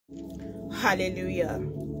Hallelujah.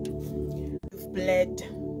 You've bled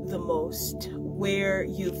the most. Where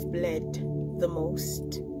you've bled the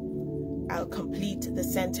most. I'll complete the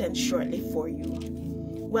sentence shortly for you.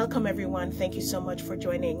 Welcome everyone. Thank you so much for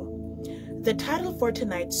joining. The title for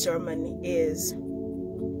tonight's sermon is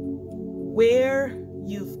Where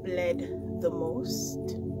You've Bled the Most.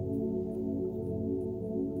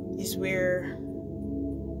 Is where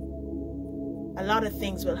a lot of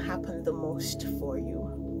things will happen the most for you.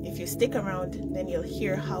 If you stick around, then you'll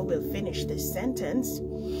hear how we'll finish this sentence.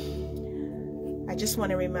 I just want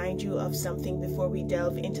to remind you of something before we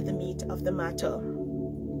delve into the meat of the matter.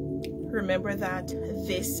 Remember that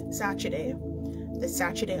this Saturday, the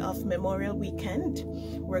Saturday of Memorial Weekend,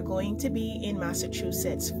 we're going to be in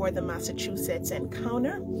Massachusetts for the Massachusetts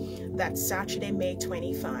Encounter. That's Saturday, May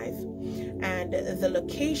 25. And the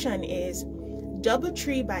location is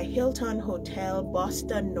Doubletree by Hilton Hotel,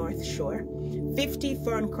 Boston North Shore, 50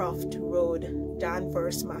 Ferncroft Road,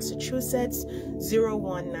 Danvers, Massachusetts,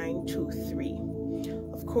 01923.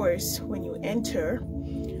 Of course, when you enter,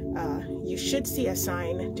 you should see a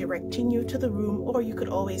sign directing you to the room, or you could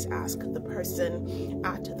always ask the person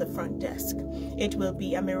at the front desk. It will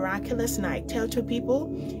be a miraculous night. Tell two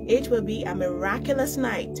people, it will be a miraculous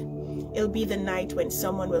night. It'll be the night when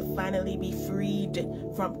someone will finally be freed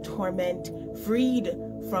from torment, freed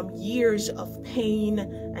from years of pain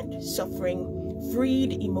and suffering,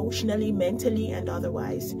 freed emotionally, mentally, and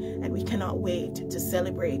otherwise. And we cannot wait to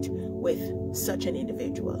celebrate with such an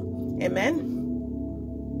individual. Amen.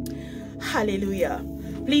 Hallelujah.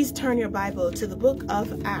 Please turn your Bible to the book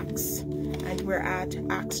of Acts, and we're at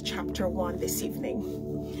Acts chapter 1 this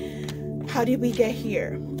evening. How did we get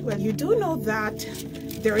here? Well, you do know that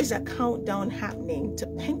there is a countdown happening to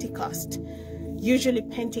Pentecost. Usually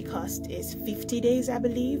Pentecost is 50 days, I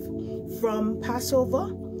believe, from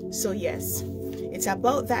Passover. So yes, it's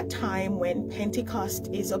about that time when Pentecost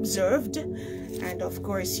is observed. And of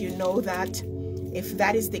course, you know that if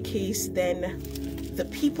that is the case, then the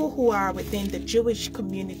people who are within the Jewish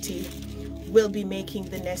community will be making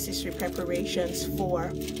the necessary preparations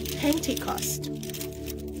for Pentecost.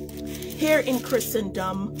 Here in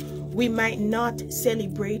Christendom, we might not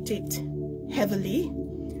celebrate it heavily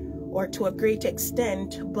or to a great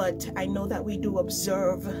extent, but I know that we do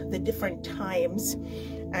observe the different times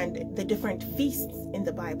and the different feasts in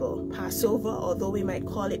the Bible. Passover, although we might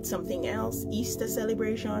call it something else, Easter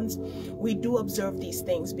celebrations, we do observe these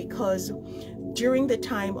things because during the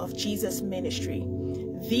time of Jesus' ministry,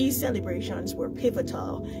 these celebrations were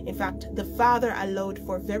pivotal. In fact, the Father allowed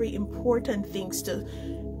for very important things to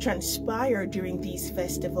transpire during these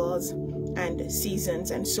festivals and seasons,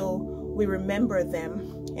 and so we remember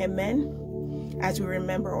them. Amen. As we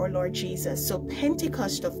remember our Lord Jesus. So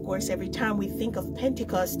Pentecost, of course, every time we think of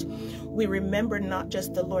Pentecost, we remember not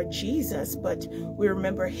just the Lord Jesus, but we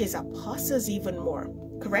remember his apostles even more.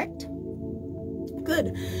 Correct?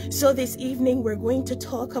 Good. So this evening we're going to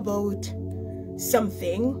talk about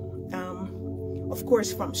something, of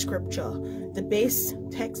course, from scripture. The base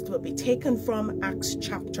text will be taken from Acts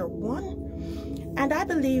chapter 1. And I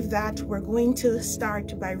believe that we're going to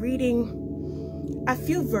start by reading a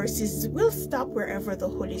few verses. We'll stop wherever the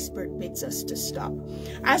Holy Spirit bids us to stop.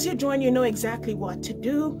 As you join, you know exactly what to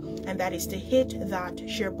do, and that is to hit that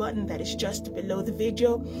share button that is just below the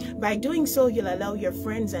video. By doing so, you'll allow your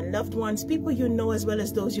friends and loved ones, people you know as well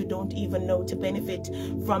as those you don't even know, to benefit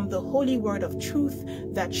from the holy word of truth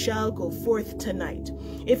that shall go forth tonight.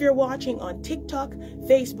 If you're watching on TikTok,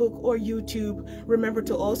 Facebook, or YouTube, remember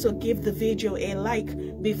to also give the video a like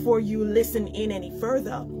before you listen in any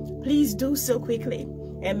further. Please do so quickly.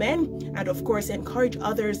 Amen. And of course, encourage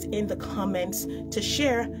others in the comments to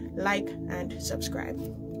share, like, and subscribe.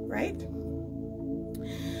 Right?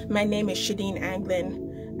 My name is Shadeen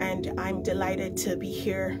Anglin, and I'm delighted to be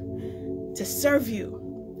here to serve you.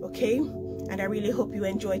 Okay? And I really hope you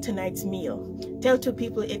enjoy tonight's meal. Tell two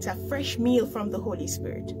people it's a fresh meal from the Holy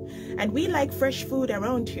Spirit. And we like fresh food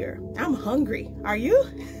around here. I'm hungry. Are you?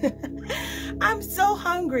 I'm so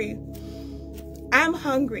hungry. I'm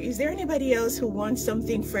hungry. Is there anybody else who wants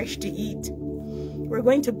something fresh to eat? We're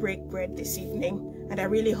going to break bread this evening, and I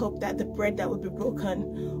really hope that the bread that will be broken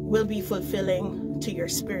will be fulfilling to your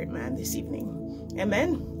spirit, man, this evening.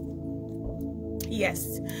 Amen.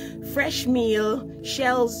 Yes, fresh meal,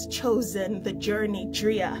 shells chosen, the journey,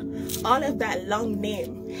 Drea, all of that long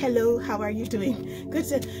name. Hello, how are you doing?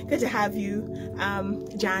 Good to have you,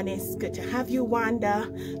 Janice. Good to have you, Wanda,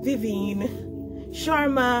 Vivine,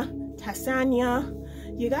 Sharma, Tasanya.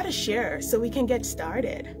 You got to share so we can get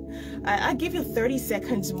started. I'll give you 30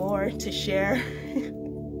 seconds more to share.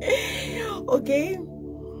 Okay,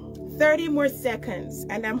 30 more seconds,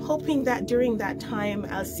 and I'm hoping that during that time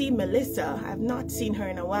I'll see Melissa. I've not seen her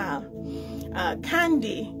in a while.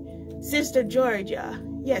 Candy, Sister Georgia.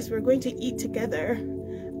 Yes, we're going to eat together.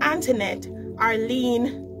 Antoinette,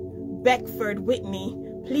 Arlene, Beckford, Whitney.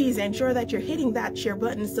 Please ensure that you're hitting that share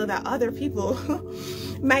button so that other people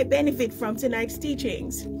might benefit from tonight's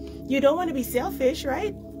teachings. You don't want to be selfish,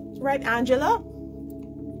 right? Right, Angela?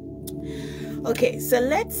 Okay, so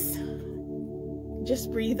let's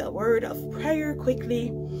just breathe a word of prayer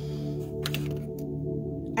quickly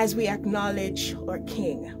as we acknowledge our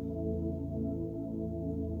King.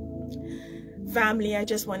 Family, I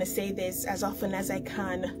just want to say this as often as I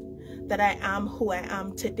can, that I am who I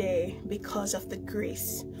am today because of the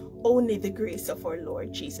grace, only the grace of our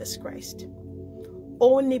Lord Jesus Christ.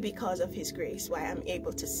 Only because of his grace why I'm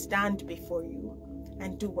able to stand before you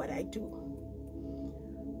and do what I do.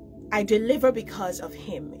 I deliver because of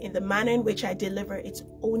him. In the manner in which I deliver, it's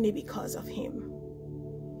only because of him.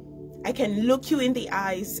 I can look you in the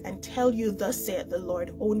eyes and tell you, thus saith the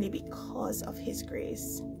Lord, only because of his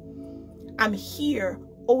grace. I'm here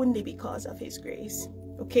only because of his grace.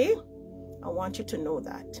 Okay? I want you to know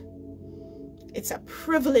that. It's a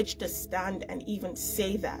privilege to stand and even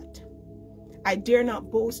say that. I dare not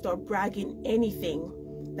boast or brag in anything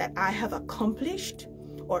that I have accomplished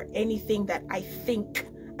or anything that I think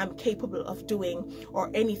I'm capable of doing or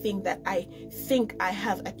anything that I think I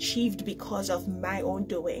have achieved because of my own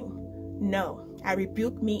doing. No, I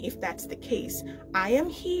rebuke me if that's the case. I am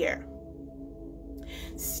here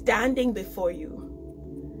standing before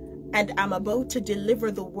you, and I'm about to deliver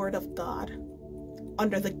the word of God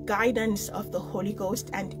under the guidance of the Holy Ghost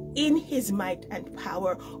and in his might and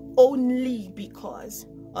power, only because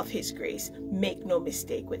of his grace. Make no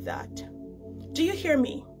mistake with that. Do you hear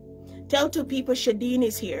me? Tell two people Shadeen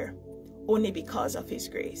is here only because of his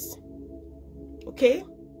grace. Okay?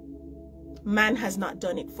 Man has not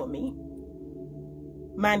done it for me.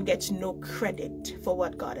 Man gets no credit for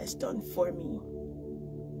what God has done for me.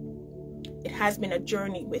 It has been a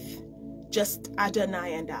journey with just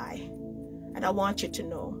Adonai and I. And I want you to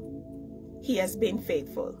know he has been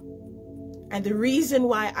faithful. And the reason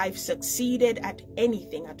why I've succeeded at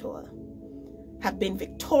anything at all, have been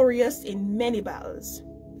victorious in many battles,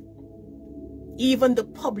 even the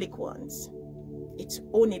public ones, it's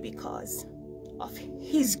only because of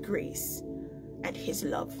his grace and his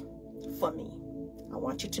love for me. I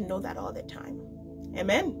want you to know that all the time.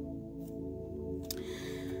 Amen.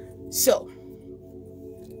 So,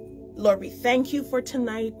 Lord, we thank you for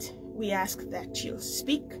tonight. We ask that you'll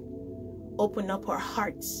speak, open up our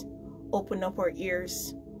hearts, open up our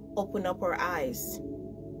ears, open up our eyes,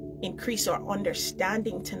 increase our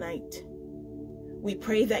understanding tonight. We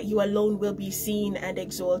pray that you alone will be seen and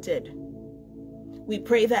exalted. We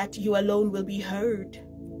pray that you alone will be heard.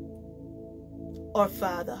 Our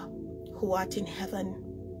Father, who art in heaven,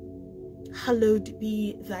 hallowed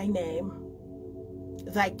be thy name.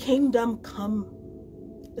 Thy kingdom come,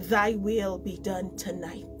 thy will be done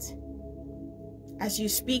tonight. As you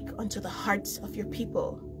speak unto the hearts of your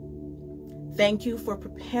people, thank you for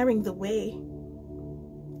preparing the way.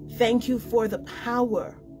 Thank you for the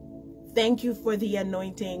power. Thank you for the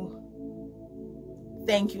anointing.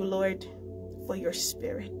 Thank you, Lord, for your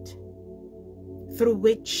Spirit, through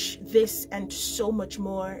which this and so much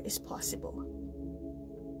more is possible.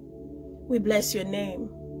 We bless your name.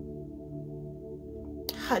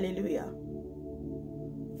 Hallelujah.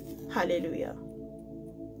 Hallelujah.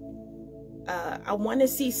 I want to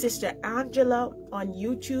see Sister Angela on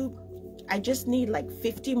YouTube. I just need like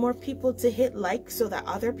 50 more people to hit like so that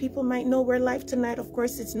other people might know we're live tonight. Of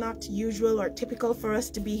course, it's not usual or typical for us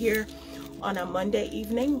to be here on a Monday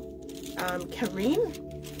evening. Karine,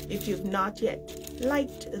 if you've not yet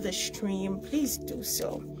liked the stream, please do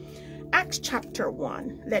so. Acts chapter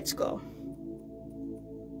 1. Let's go.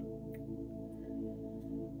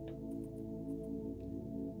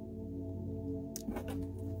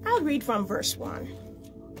 I'll read from verse 1.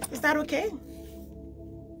 Is that okay?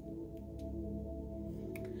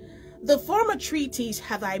 The former treatise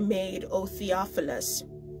have I made, O Theophilus,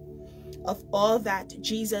 of all that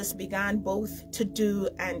Jesus began both to do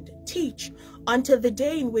and teach, until the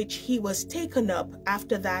day in which he was taken up.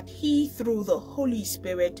 After that he, through the Holy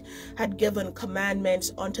Spirit, had given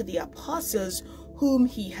commandments unto the apostles whom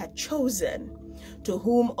he had chosen, to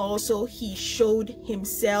whom also he showed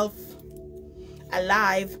himself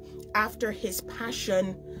alive after his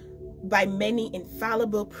passion by many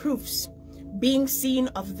infallible proofs, being seen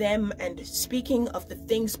of them and speaking of the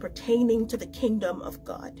things pertaining to the kingdom of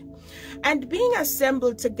God. And being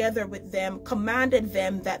assembled together with them, commanded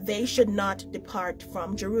them that they should not depart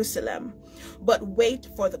from Jerusalem, but wait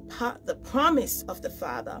for the promise of the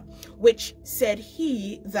Father, which said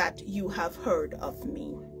he that you have heard of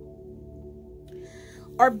me.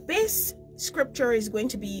 Our base scripture is going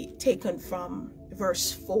to be taken from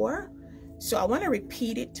verse 4. So I want to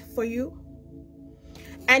repeat it for you.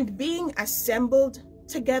 And being assembled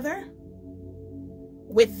together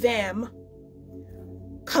with them,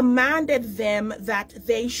 commanded them that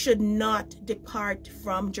they should not depart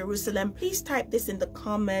from Jerusalem. Please type this in the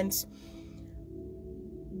comments.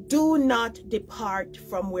 Do not depart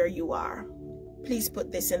from where you are. Please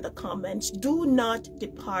put this in the comments. Do not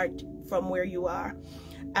depart from where you are.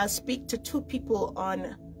 I'll speak to 2 people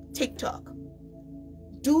on TikTok.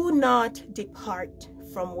 Do not depart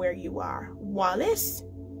from where you are. Wallace,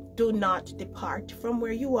 do not depart from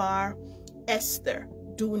where you are. Esther,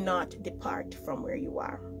 do not depart from where you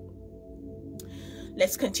are.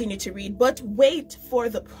 Let's continue to read. But wait for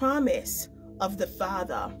the promise of the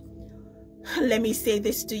Father. Let me say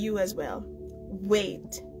this to you as well.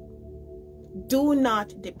 Wait. Do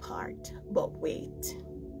not depart, but wait.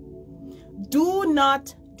 Do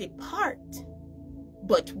not depart,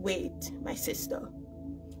 but wait, my sister.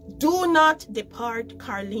 Do not depart,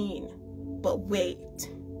 Carlene, but wait.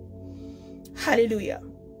 Hallelujah.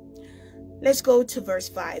 Let's go to verse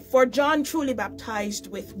 5. For John truly baptized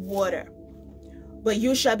with water, but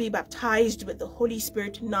you shall be baptized with the Holy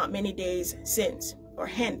Spirit not many days since, or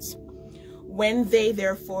hence. When they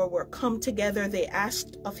therefore were come together, they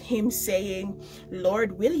asked of him, saying,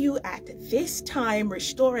 Lord, will you at this time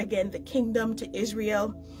restore again the kingdom to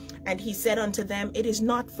Israel? And he said unto them, it is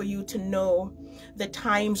not for you to know the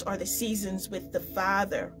times or the seasons with the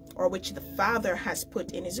Father, or which the Father has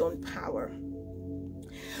put in his own power.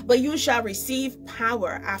 But you shall receive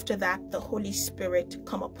power after that the Holy Spirit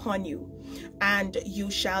come upon you, and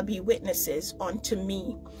you shall be witnesses unto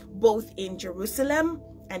me, both in Jerusalem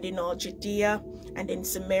and in all Judea and in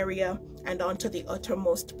Samaria and unto the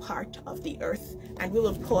uttermost part of the earth. And we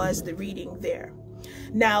will pause the reading there.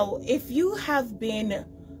 Now, if you have been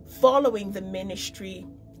following the ministry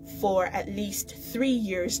for at least 3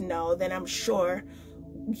 years now, then I'm sure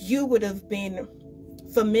you would have been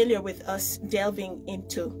familiar with us delving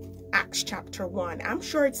into Acts chapter 1. I'm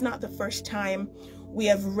sure it's not the first time we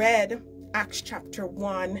have read Acts chapter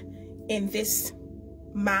 1 in this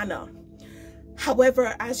manner.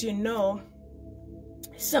 However, as you know,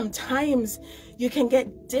 sometimes you can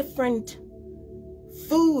get different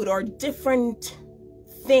food or different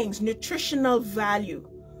things, nutritional value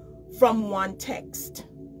from one text,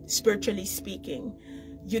 spiritually speaking.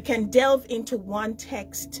 You can delve into one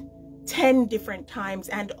text 10 different times,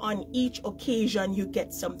 and on each occasion you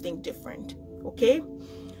get something different, okay?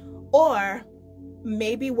 Or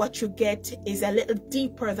maybe what you get is a little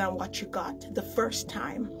deeper than what you got the first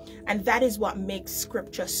time. And that is what makes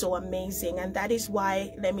scripture so amazing. And that is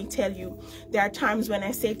why, let me tell you, there are times when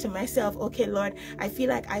I say to myself, okay, Lord, I feel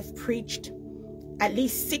like I've preached at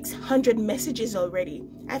least 600 messages already.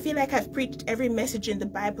 I feel like I've preached every message in the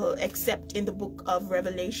Bible except in the book of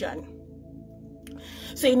Revelation.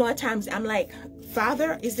 So, you know, at times I'm like,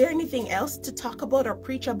 Father, is there anything else to talk about or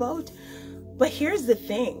preach about? But here's the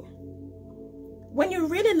thing. When you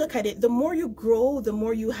really look at it, the more you grow, the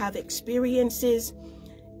more you have experiences,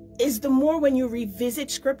 is the more when you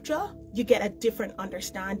revisit scripture, you get a different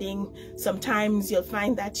understanding. Sometimes you'll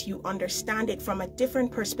find that you understand it from a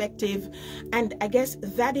different perspective. And I guess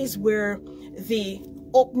that is where the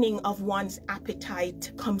opening of one's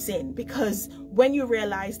appetite comes in, because when you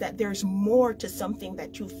realize that there's more to something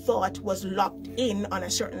that you thought was locked in on a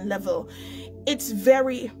certain level, it's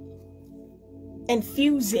very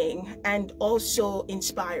infusing and also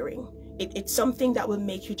inspiring. It's something that will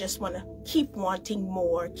make you just want to keep wanting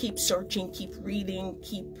more, keep searching, keep reading,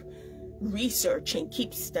 keep researching,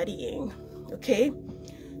 keep studying. Okay,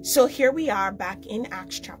 so here we are back in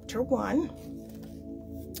Acts chapter 1,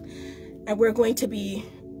 and we're going to be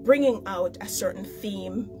bringing out a certain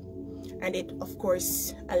theme, and it of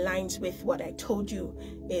course aligns with what I told you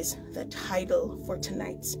is the title for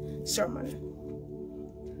tonight's sermon.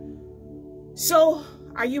 So,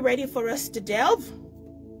 are you ready for us to delve?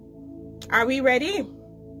 Are we ready?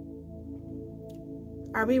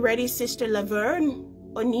 Are we ready, Sister Laverne,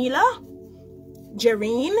 Onila,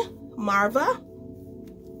 Jareen, Marva,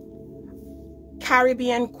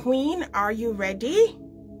 Caribbean Queen, are you ready?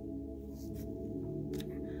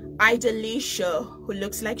 Idalisha, who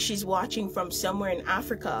looks like she's watching from somewhere in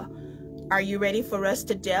Africa, are you ready for us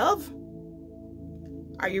to delve?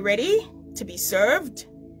 Are you ready? to be served?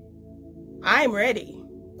 I'm ready.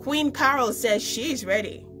 Queen Carol says she's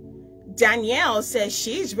ready. Danielle says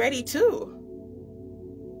she's ready too.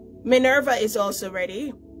 Minerva is also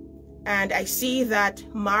ready. And I see that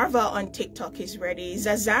Marva on TikTok is ready.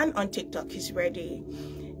 Zazan on TikTok is ready.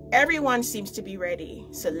 Everyone seems to be ready.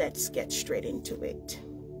 So let's get straight into it.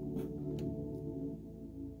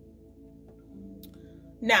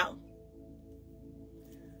 Now,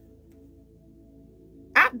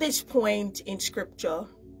 at this point in scripture,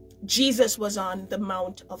 Jesus was on the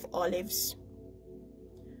Mount of Olives.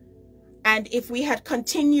 And if we had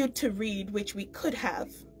continued to read, which we could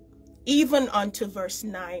have, even unto verse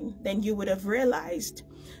 9, then you would have realized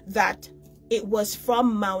that it was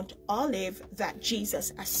from Mount Olive that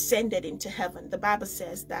Jesus ascended into heaven. The Bible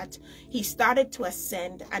says that he started to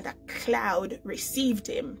ascend and a cloud received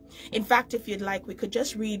him. In fact, if you'd like, we could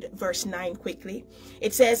just read verse 9 quickly.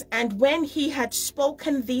 It says, and when he had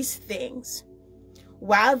spoken these things,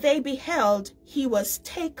 while they beheld, he was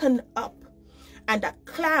taken up, and a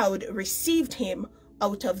cloud received him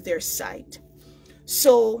out of their sight.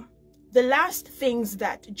 So the last things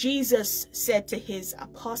that Jesus said to his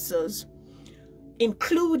apostles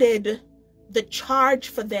included the charge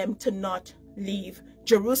for them to not leave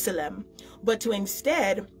Jerusalem, but to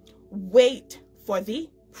instead wait for the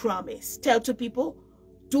promise. Tell two people,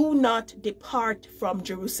 do not depart from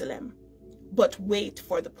Jerusalem, but wait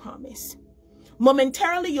for the promise.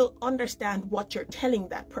 Momentarily, you'll understand what you're telling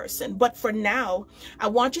that person. But for now, I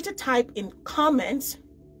want you to type in comments,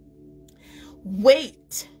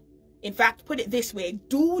 wait. In fact, put it this way,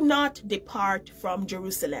 do not depart from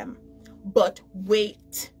Jerusalem, but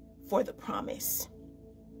wait for the promise.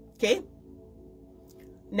 Okay?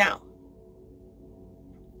 Now,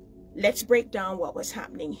 let's break down what was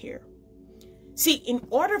happening here. See, in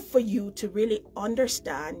order for you to really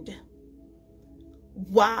understand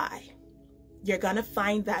why, you're going to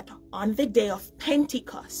find that on the day of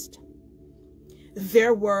Pentecost,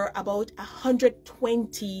 there were about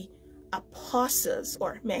 120 apostles,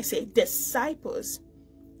 or may I say disciples,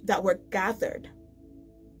 that were gathered,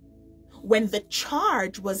 when the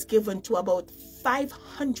charge was given to about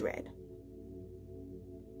 500.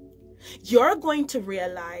 You're going to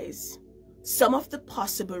realize some of the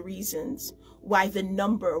possible reasons why the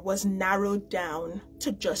number was narrowed down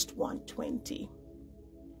to just 120.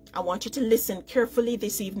 I want you to listen carefully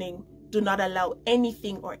this evening. Do not allow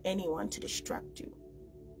anything or anyone to distract you.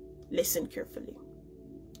 Listen carefully.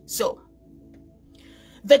 So,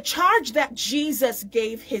 the charge that Jesus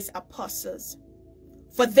gave his apostles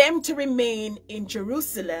for them to remain in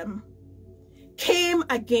Jerusalem came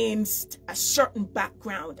against a certain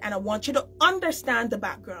background. And I want you to understand the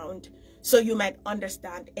background so you might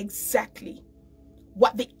understand exactly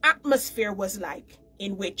what the atmosphere was like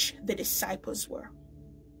in which the disciples were.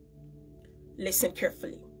 Listen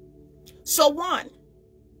carefully. So one,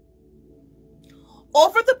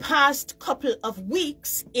 over the past couple of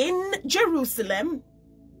weeks in Jerusalem,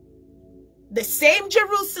 the same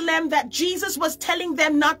Jerusalem that Jesus was telling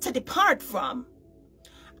them not to depart from,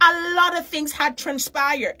 a lot of things had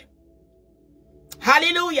transpired.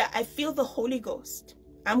 Hallelujah. I feel the Holy Ghost.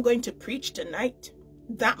 I'm going to preach tonight.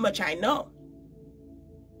 That much I know.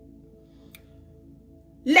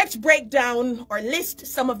 Let's break down or list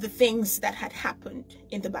some of the things that had happened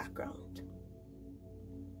in the background.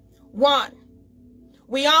 One,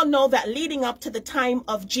 we all know that leading up to the time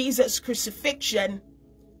of Jesus' crucifixion,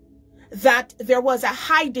 that there was a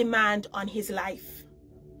high demand on his life.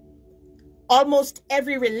 Almost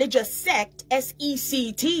every religious sect,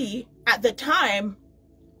 S-E-C-T, at the time,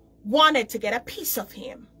 wanted to get a piece of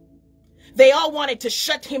him. They all wanted to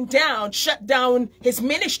shut him down, shut down his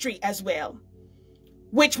ministry as well,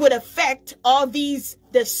 which would affect all these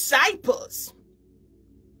disciples.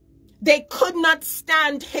 They could not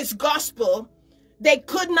stand his gospel. They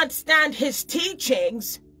could not stand his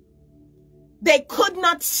teachings. They could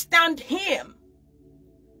not stand him.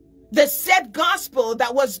 The said gospel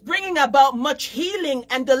that was bringing about much healing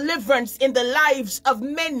and deliverance in the lives of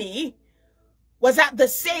many was at the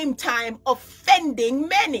same time offending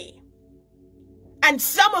many. And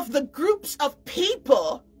some of the groups of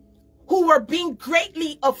people who were being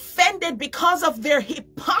greatly offended because of their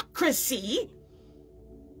hypocrisy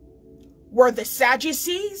were the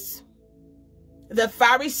Sadducees, the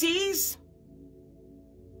Pharisees,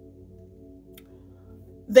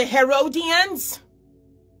 the Herodians,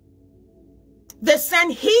 the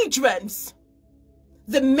Sanhedrins,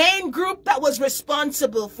 the main group that was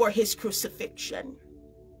responsible for his crucifixion.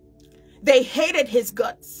 They hated his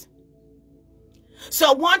guts.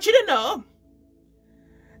 So I want you to know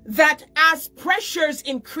that as pressures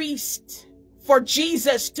increased for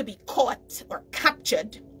Jesus to be caught or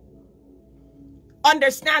captured,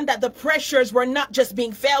 understand that the pressures were not just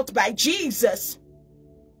being felt by Jesus,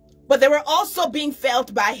 but they were also being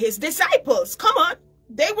felt by his disciples. Come on,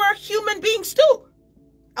 they were human beings too.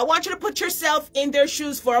 I want you to put yourself in their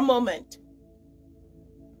shoes for a moment.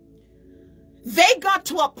 They got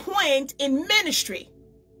to a point in ministry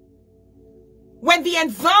when the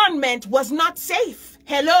environment was not safe.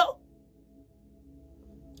 Hello?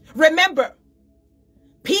 Remember,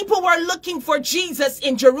 people were looking for Jesus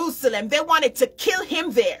in Jerusalem. They wanted to kill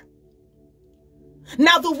him there.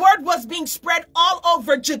 Now the word was being spread all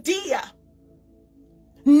over Judea.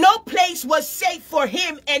 No place was safe for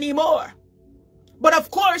him anymore. But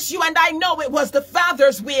of course, you and I know it was the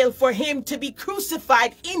Father's will for him to be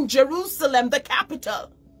crucified in Jerusalem, the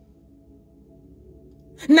capital.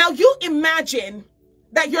 Now you imagine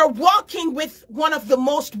that you're walking with one of the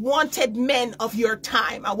most wanted men of your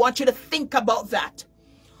time. I want you to think about that.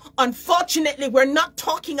 Unfortunately, we're not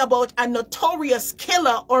talking about a notorious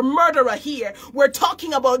killer or murderer here. We're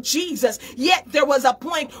talking about Jesus. Yet there was a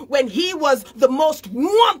point when he was the most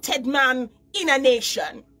wanted man in a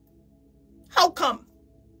nation. How come?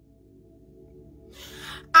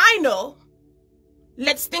 I know.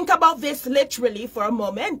 Let's think about this literally for a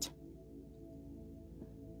moment.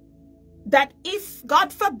 That if,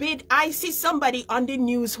 God forbid, I see somebody on the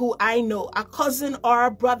news who I know, a cousin or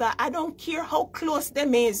a brother, I don't care how close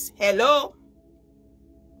them is. Hello?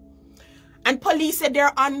 And police said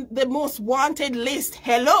they're on the most wanted list.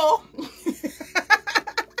 Hello?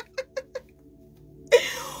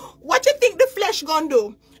 What you think the flesh gonna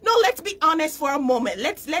do? No, let's be honest for a moment.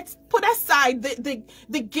 Let's put aside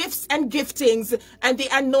the gifts and giftings and the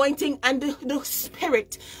anointing and the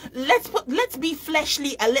spirit. Let's be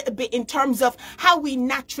fleshly a little bit in terms of how we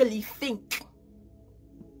naturally think.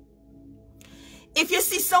 If you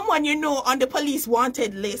see someone you know on the police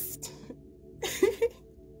wanted list,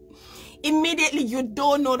 immediately you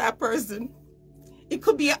don't know that person. It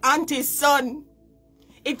could be your auntie's son.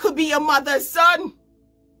 It could be your mother's son.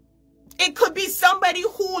 It could be somebody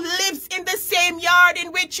who lives in the same yard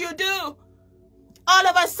in which you do. All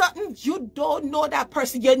of a sudden, you don't know that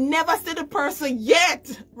person. You never see the person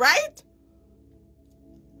yet, right?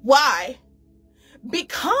 Why?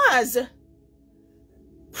 Because,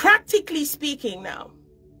 practically speaking now,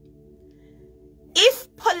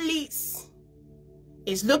 if police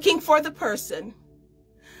is looking for the person,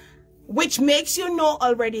 which makes you know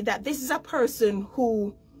already that this is a person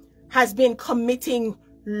who has been committing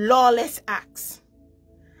lawless acts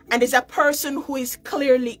and is a person who is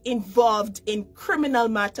clearly involved in criminal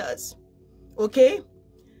matters, okay,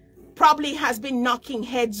 probably has been knocking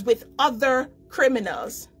heads with other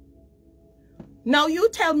criminals. Now you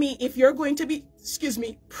tell me if you're going to be,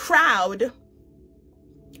 proud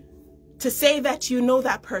to say that you know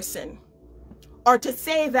that person, or to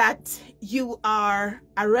say that you are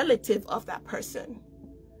a relative of that person.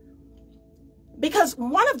 Because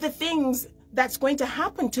one of the things that's going to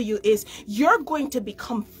happen to you is you're going to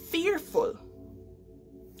become fearful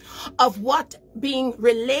of what being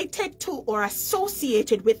related to or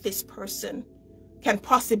associated with this person can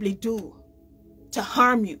possibly do to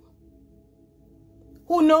harm you.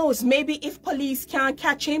 Who knows, maybe if police can't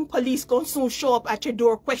catch him, police gonna soon show up at your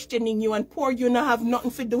door questioning you, and poor you not have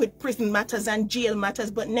nothing to do with prison matters and jail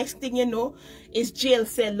matters, but next thing you know is jail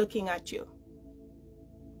cell looking at you.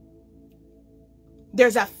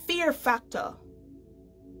 There's a fear factor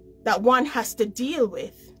that one has to deal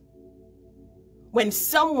with when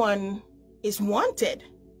someone is wanted,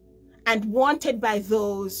 and wanted by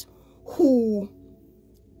those who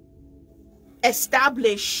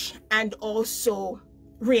establish and also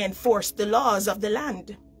reinforce the laws of the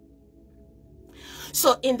land.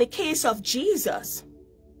 So in the case of Jesus,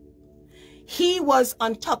 he was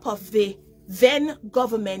on top of the then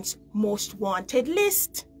government's most wanted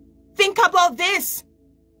list. Think about this.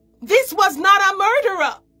 This was not a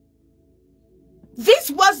murderer.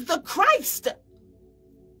 This was the Christ.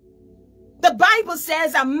 The Bible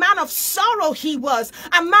says a man of sorrow he was,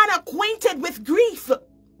 a man acquainted with grief.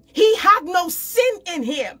 He had no sin in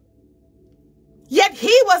him. Yet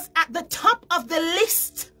he was at the top of the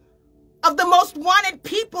list of the most wanted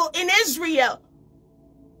people in Israel.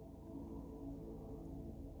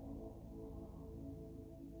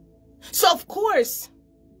 So of course,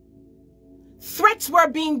 threats were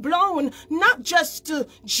being blown, not just to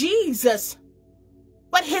Jesus,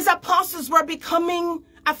 but his apostles were becoming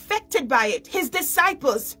affected by it, his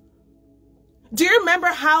disciples. Do you remember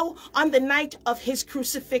how on the night of his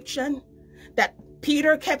crucifixion that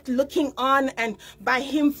Peter kept looking on, and by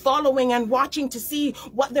him following and watching to see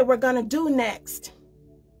what they were going to do next?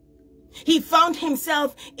 He found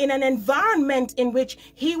himself in an environment in which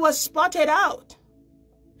he was spotted out.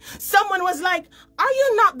 Someone was like, "Are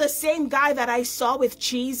you not the same guy that I saw with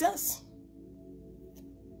Jesus?"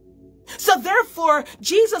 So therefore,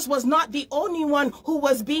 Jesus was not the only one who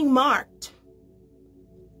was being marked.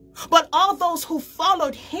 But all those who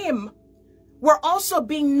followed him were also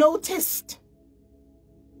being noticed.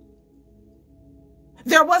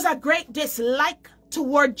 There was a great dislike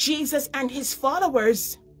toward Jesus and his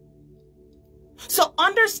followers. So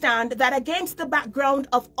understand that against the background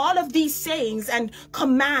of all of these sayings and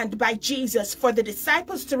command by Jesus for the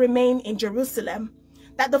disciples to remain in Jerusalem,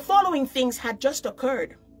 that the following things had just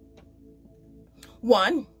occurred.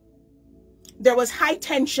 One, there was high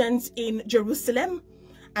tensions in Jerusalem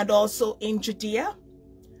and also in Judea,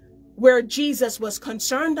 where Jesus was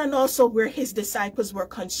concerned and also where his disciples were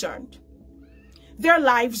concerned. Their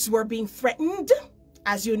lives were being threatened,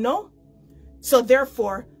 as you know. So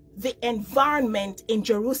therefore, the environment in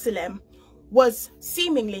Jerusalem was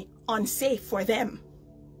seemingly unsafe for them.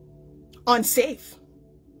 Unsafe.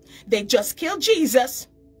 They just killed Jesus.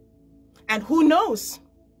 And who knows?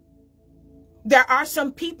 There are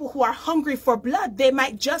some people who are hungry for blood. They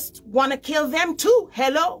might just want to kill them too.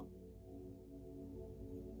 Hello?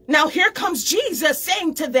 Now here comes Jesus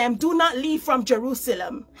saying to them, "Do not leave from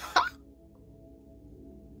Jerusalem."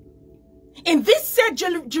 In this said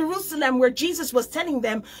Jerusalem where Jesus was telling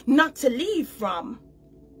them not to leave from,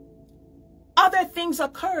 other things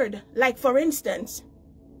occurred. Like for instance,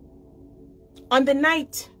 on the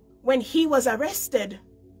night when he was arrested,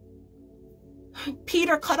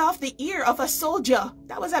 Peter cut off the ear of a soldier.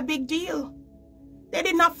 That was a big deal. They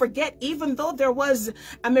did not forget, even though there was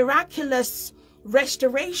a miraculous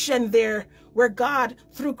restoration there where God,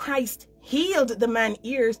 through Christ, healed the man's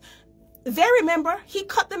ears. They remember he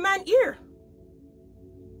cut the man's ear.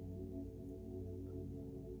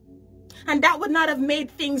 And that would not have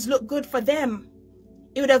made things look good for them.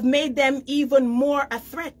 It would have made them even more a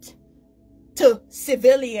threat to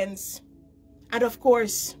civilians and, of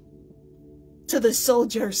course, to the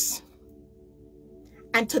soldiers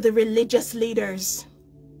and to the religious leaders.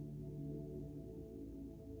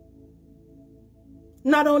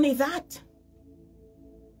 Not only that,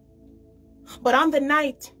 but on the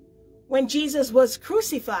night when Jesus was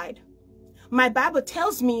crucified, my Bible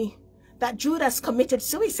tells me that Judas committed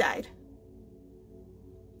suicide.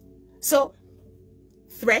 So,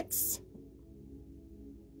 threats,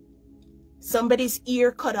 somebody's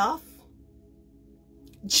ear cut off,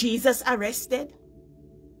 Jesus arrested,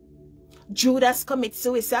 Judas commits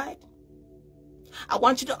suicide. I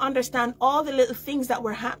want you to understand all the little things that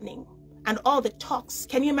were happening and all the talks.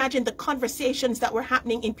 Can you imagine the conversations that were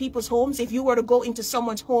happening in people's homes? If you were to go into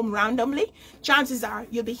someone's home randomly, chances are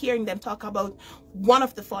you'll be hearing them talk about one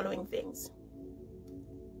of the following things.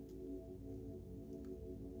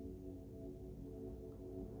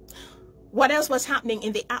 What else was happening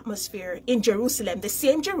in the atmosphere in Jerusalem? The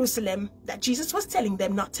same Jerusalem that Jesus was telling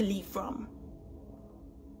them not to leave from.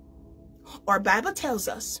 Our Bible tells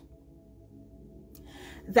us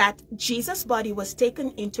that Jesus' body was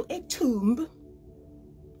taken into a tomb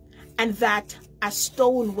and that a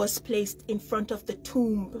stone was placed in front of the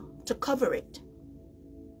tomb to cover it.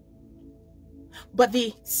 But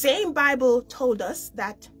the same Bible told us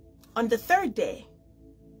that on the third day,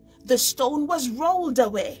 the stone was rolled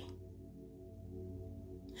away.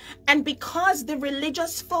 And because the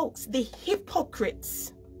religious folks, the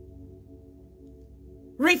hypocrites,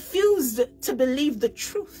 refused to believe the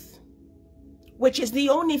truth, which is the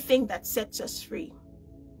only thing that sets us free,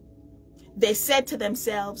 they said to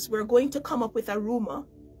themselves, "We're going to come up with a rumor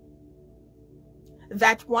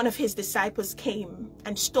that one of his disciples came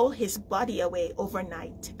and stole his body away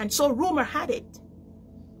overnight." And so rumor had it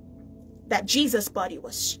that Jesus' body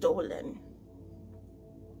was stolen.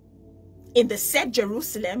 In the said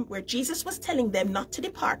Jerusalem where Jesus was telling them not to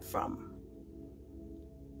depart from,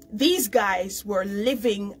 these guys were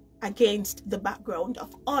living against the background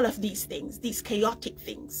of all of these things, these chaotic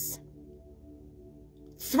things.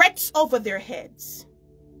 Threats over their heads.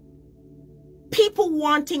 People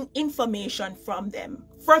wanting information from them.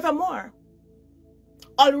 Furthermore,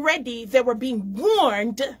 already they were being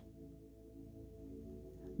warned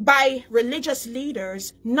by religious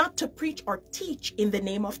leaders not to preach or teach in the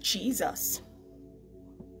name of Jesus.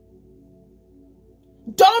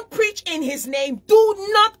 Don't preach in his name. Do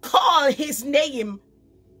not call his name.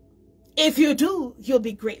 If you do, you'll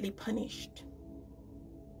be greatly punished.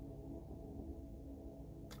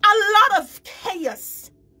 A lot of chaos,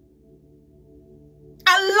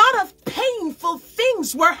 a lot of painful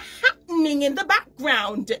things were happening in the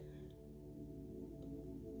background.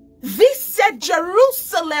 This said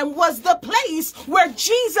Jerusalem was the place where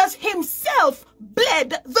Jesus himself bled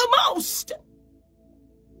the most.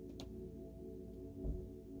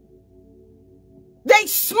 They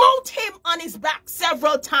smote him on his back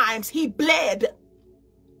several times. He bled.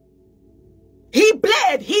 He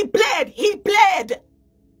bled. He bled. He bled.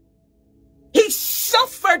 He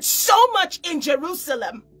suffered so much in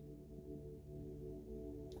Jerusalem.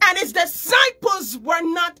 And his disciples were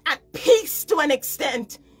not at peace to an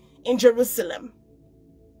extent in Jerusalem.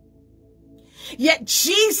 Yet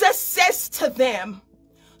Jesus says to them,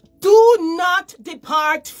 do not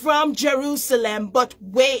depart from Jerusalem, but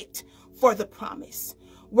wait for the promise.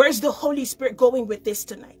 Where's the Holy Spirit going with this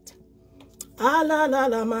tonight?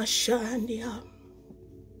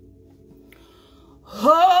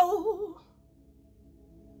 Oh,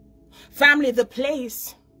 family, the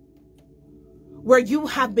place where you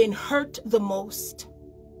have been hurt the most,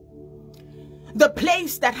 the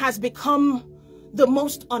place that has become the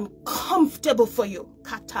most uncomfortable for you,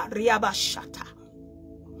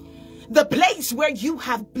 the place where you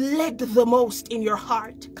have bled the most in your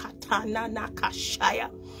heart,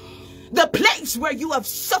 the place where you have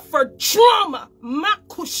suffered trauma,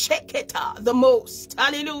 the most,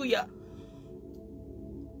 hallelujah,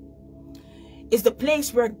 is the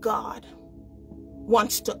place where God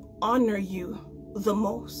wants to honor you the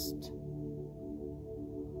most.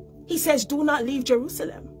 He says, do not leave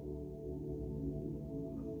Jerusalem,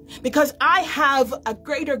 because I have a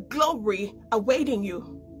greater glory awaiting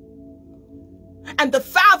you. And the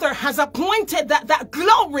Father has appointed that that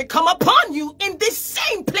glory come upon you in this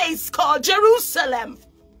same place called Jerusalem.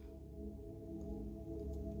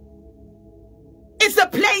 It's the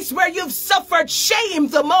place where you've suffered shame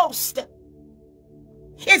the most.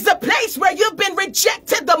 It's the place where you've been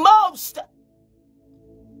rejected the most.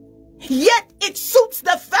 Yet it suits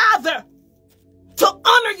the Father to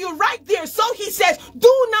honor you right there. So he says,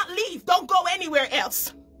 do not leave. Don't go anywhere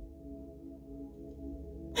else.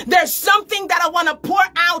 There's something that I want to pour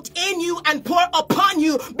out in you and pour upon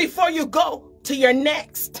you before you go to your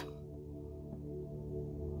next.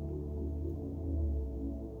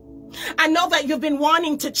 I know that you've been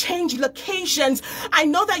wanting to change locations. I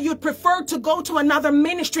know that you'd prefer to go to another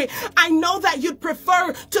ministry. I know that you'd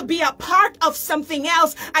prefer to be a part of something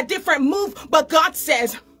else, a different move. But God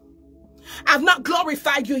says, I've not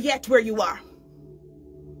glorified you yet where you are.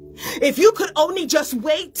 If you could only just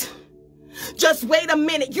wait a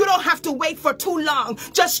minute. You don't have to wait for too long.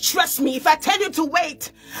 Just trust me. If I tell you to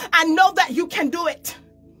wait, I know that you can do it.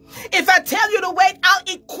 If I tell you to wait, I'll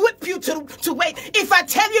equip you to wait. If I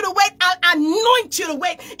tell you to wait, I'll anoint you to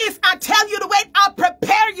wait. If I tell you to wait, I'll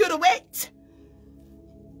prepare you to wait.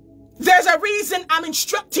 There's a reason I'm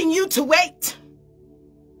instructing you to wait.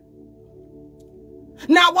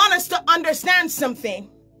 Now, I want us to understand something.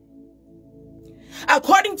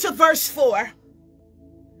 According to verse 4,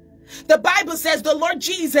 the Bible says the Lord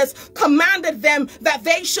Jesus commanded them that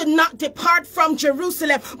they should not depart from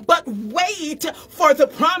Jerusalem, but wait for the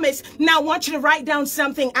promise. Now, I want you to write down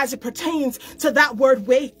something as it pertains to that word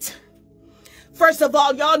wait. First of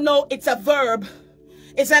all, y'all know it's a verb.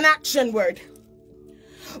 It's an action word.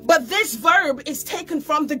 But this verb is taken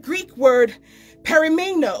from the Greek word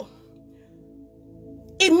perimeno.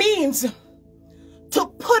 It means to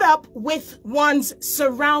put up with one's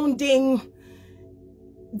surrounding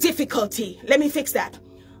difficulty. Let me fix that.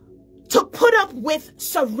 To put up with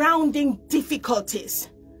surrounding difficulties.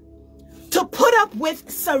 To put up with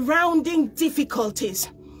surrounding difficulties.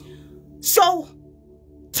 So,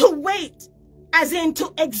 to wait, as in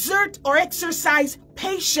to exert or exercise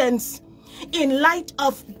patience in light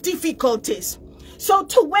of difficulties. So,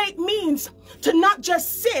 to wait means to not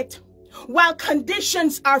just sit while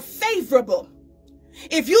conditions are favorable.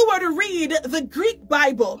 If you were to read the Greek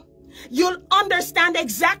Bible, you'll understand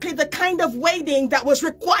exactly the kind of waiting that was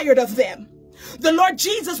required of them. The Lord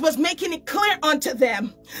Jesus was making it clear unto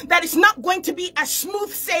them that it's not going to be a smooth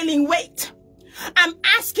sailing wait. I'm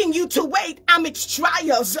asking you to wait amidst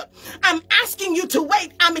trials. I'm asking you to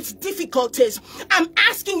wait amidst difficulties. I'm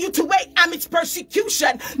asking you to wait amidst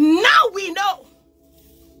persecution. Now we know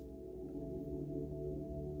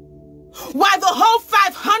why the whole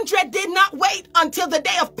 500 did not wait until the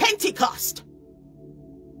day of Pentecost.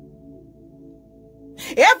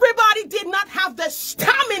 Everybody did not have the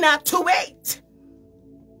stamina to wait.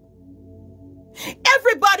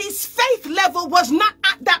 Everybody's faith level was not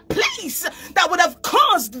at that place that would have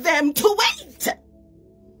caused them to wait.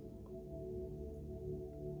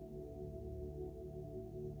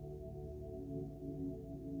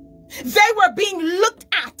 They were being looked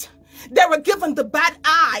at. They were given the bad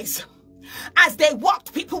eyes. As they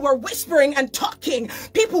walked, people were whispering and talking.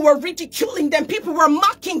 People were ridiculing them. People were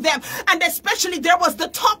mocking them. And especially there was the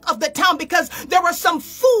talk of the town, because there were some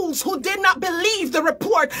fools who did not believe the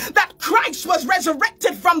report that Christ was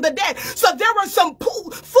resurrected from the dead. So there were some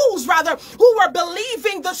fools who were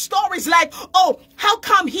believing the stories like, oh, how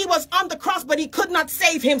come he was on the cross but he could not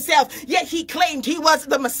save himself, yet he claimed he was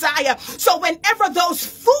the Messiah. So whenever those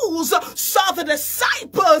fools saw the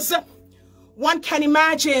disciples, one can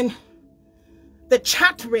imagine the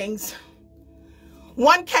chatterings.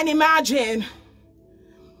 One can imagine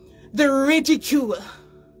the ridicule.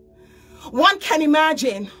 One can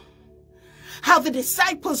imagine how the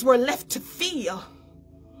disciples were left to feel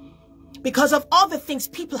because of all the things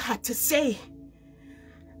people had to say,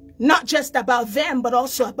 not just about them, but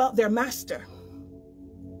also about their master.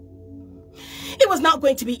 It was not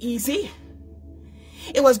going to be easy.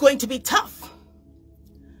 It was going to be tough.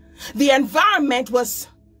 The environment was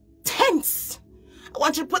tense. I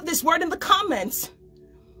want you to put this word in the comments.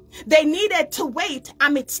 They needed to wait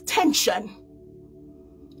amidst tension.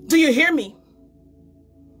 Do you hear me?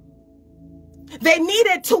 They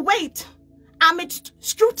needed to wait amidst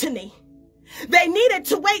scrutiny. They needed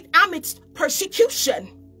to wait amidst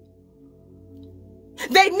persecution.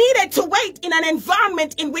 They needed to wait in an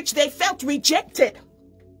environment in which they felt rejected.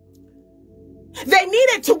 They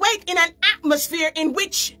needed to wait in an atmosphere in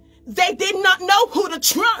which they did not know who to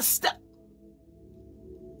trust.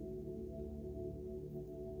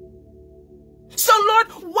 So Lord,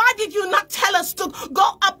 why did you not tell us to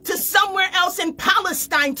go up to somewhere else in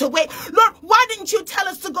Palestine to wait? Lord, why didn't you tell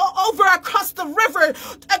us to go over across the river,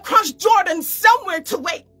 across Jordan, somewhere to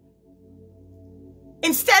wait?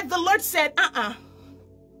 Instead, the Lord said,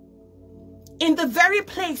 in the very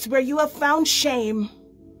place where you have found shame,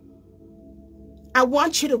 I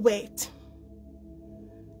want you to wait.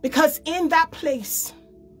 Because in that place,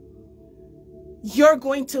 you're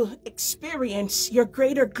going to experience your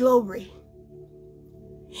greater glory.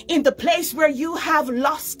 In the place where you have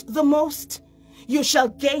lost the most, you shall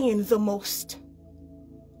gain the most.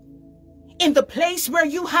 In the place where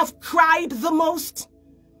you have cried the most,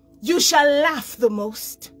 you shall laugh the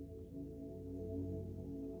most.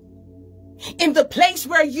 In the place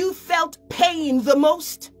where you felt pain the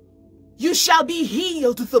most, you shall be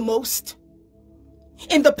healed the most.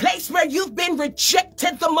 In the place where you've been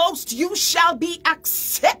rejected the most, you shall be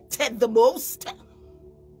accepted the most.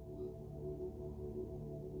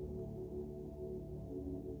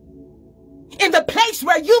 In the place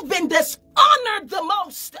where you've been dishonored the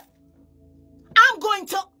most, I'm going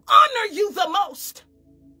to honor you the most.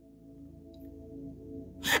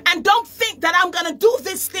 And don't think that I'm going to do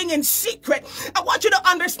this thing in secret. I want you to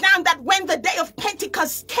understand that when the day of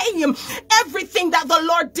Pentecost came, everything that the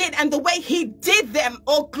Lord did and the way he did them,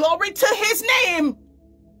 oh, glory to his name.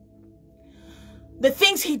 The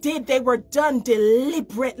things he did, they were done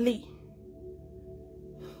deliberately.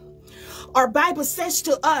 Our Bible says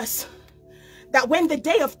to us that when the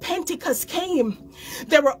day of Pentecost came,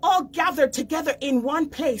 they were all gathered together in one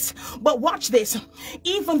place. But watch this.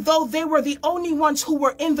 Even though they were the only ones who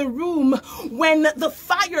were in the room, when the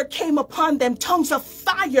fire came upon them, tongues of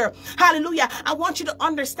fire, hallelujah, I want you to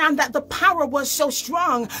understand that the power was so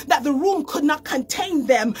strong that the room could not contain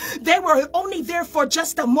them. They were only there for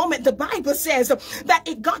just a moment. The Bible says that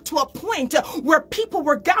it got to a point where people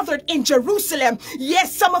were gathered in Jerusalem.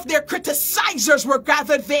 Yes, some of their criticizers were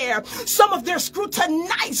gathered there. Some of their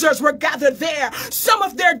scrutinizers were gathered there. Some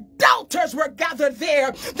of their doubters were gathered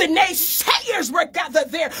there. The naysayers were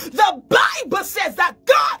gathered there. The Bible says that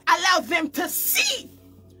God allowed them to see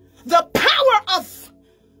the power of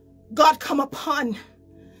God come upon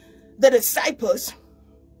the disciples,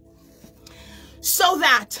 so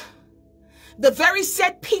that the very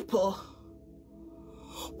said people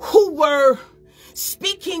who were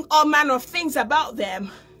speaking all manner of things about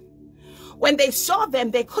them, when they saw them,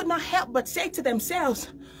 they could not help but say to themselves,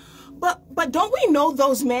 but don't we know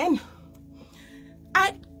those men?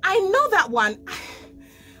 I know that one.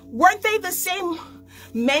 Weren't they the same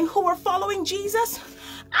men who were following Jesus?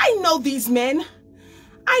 I know these men.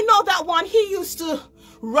 I know that one. He used to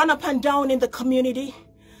run up and down in the community.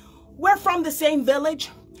 We're from the same village.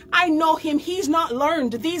 I know him. He's not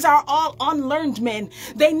learned. These are all unlearned men.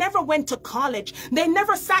 They never went to college. They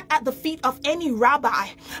never sat at the feet of any rabbi.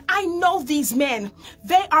 I know these men.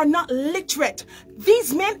 They are not literate.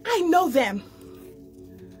 These men, I know them.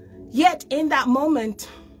 Yet in that moment,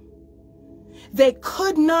 they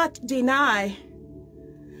could not deny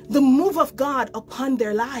the move of God upon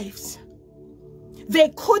their lives. They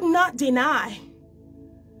could not deny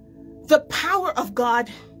the power of God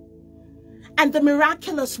and the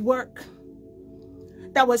miraculous work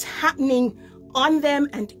that was happening on them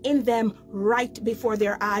and in them right before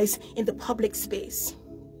their eyes in the public space.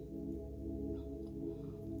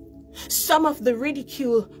 Some of the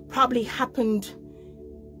ridicule probably happened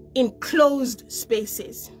in closed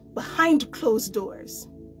spaces, behind closed doors.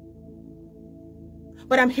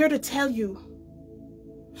 But I'm here to tell you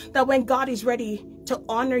that when God is ready to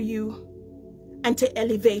honor you and to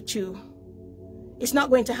elevate you, it's not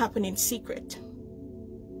going to happen in secret.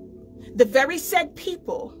 The very said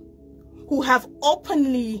people who have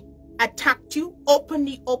openly attacked you,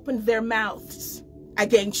 openly opened their mouths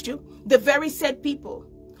against you, the very said people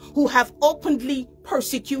who have openly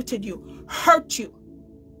persecuted you, hurt you,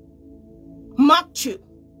 mocked you,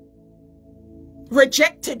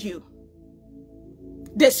 rejected you,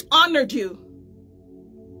 dishonored you.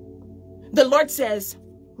 The Lord says,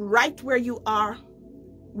 right where you are,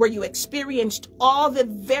 where you experienced all the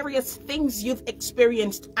various things you've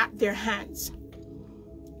experienced at their hands,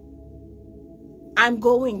 I'm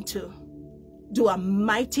going to do a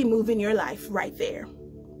mighty move in your life right there.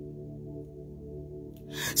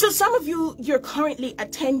 So some of you, you're currently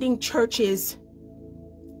attending churches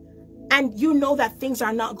and you know that things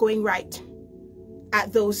are not going right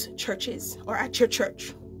at those churches or at your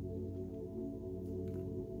church.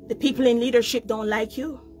 The people in leadership don't like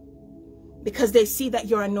you because they see that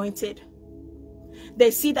you're anointed.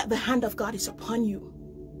 They see that the hand of God is upon you.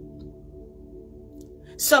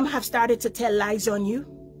 Some have started to tell lies on you.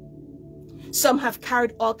 Some have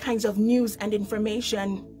carried all kinds of news and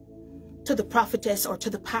information to the prophetess or to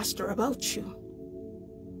the pastor about you.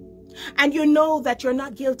 And you know that you're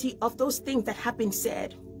not guilty of those things that have been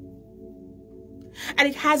said. And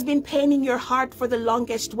it has been paining your heart for the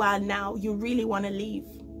longest while now. You really want to leave.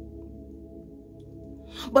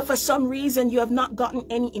 But for some reason, you have not gotten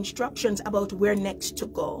any instructions about where next to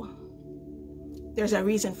go. There's a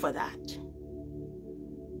reason for that.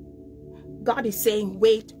 God is saying,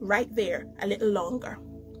 wait right there a little longer.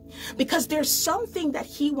 Because there's something that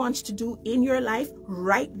He wants to do in your life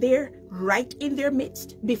right there, right in their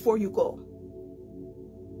midst before you go.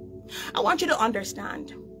 I want you to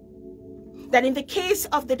understand that in the case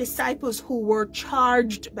of the disciples who were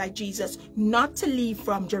charged by Jesus not to leave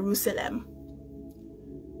from Jerusalem,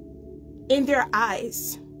 in their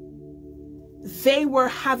eyes, they were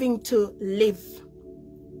having to live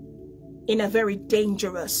in a very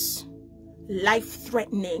dangerous,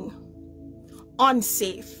 life-threatening,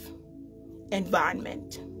 unsafe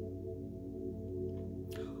environment.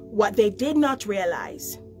 What they did not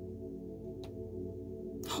realize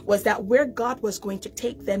was that where God was going to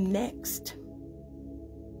take them next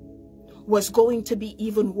was going to be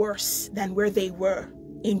even worse than where they were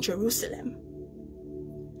in Jerusalem.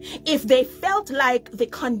 If they felt like the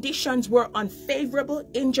conditions were unfavorable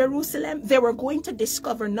in Jerusalem, they were going to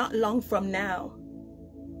discover not long from now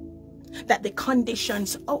that the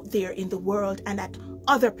conditions out there in the world and at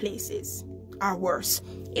other places are worse.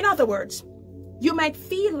 In other words, you might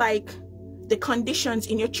feel like the conditions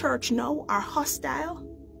in your church now are hostile.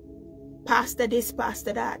 Pastor this,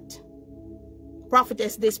 pastor that.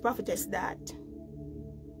 Prophetess this, prophetess that.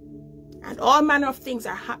 And all manner of things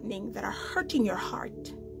are happening that are hurting your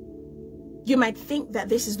heart. You might think that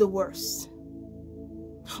this is the worst.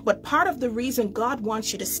 But part of the reason God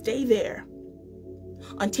wants you to stay there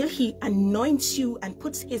until He anoints you and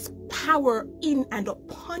puts His power in and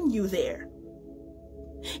upon you there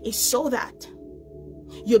is so that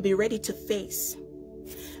you'll be ready to face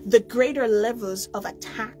the greater levels of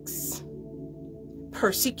attacks,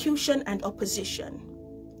 persecution, and opposition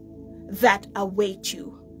that await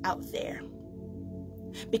you out there.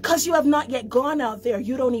 Because you have not yet gone out there,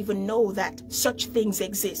 you don't even know that such things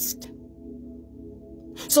exist.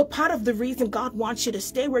 So part of the reason God wants you to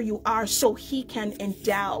stay where you are so He can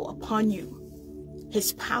endow upon you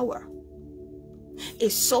His power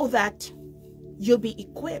is so that you'll be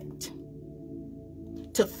equipped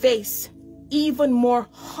to face even more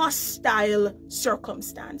hostile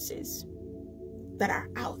circumstances that are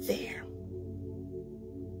out there.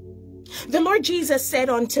 The Lord Jesus said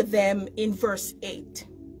unto them in verse 8,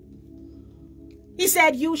 He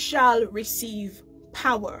said, You shall receive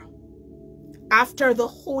power after the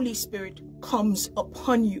Holy Spirit comes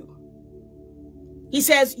upon you. He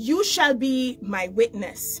says, You shall be my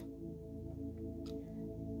witness,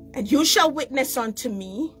 and you shall witness unto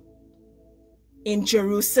me in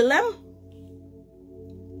Jerusalem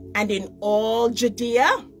and in all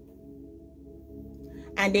Judea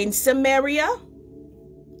and in Samaria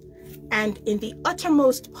and in the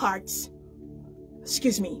uttermost parts,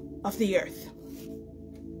 of the earth.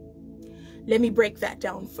 Let me break that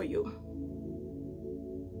down for you.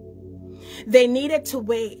 They needed to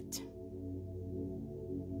wait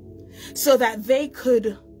so that they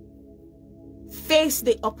could face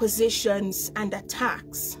the oppositions and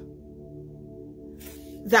attacks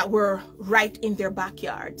that were right in their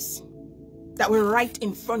backyards, that were right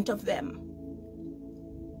in front of them,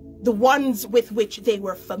 the ones with which they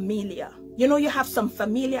were familiar. You know, you have some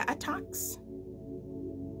familiar attacks.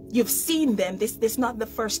 You've seen them. This is not the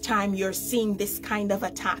first time you're seeing this kind of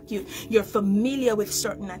attack. You're familiar with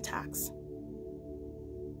certain attacks.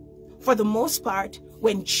 For the most part,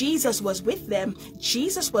 when Jesus was with them,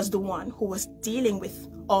 Jesus was the one who was dealing with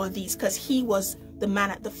all these, because he was the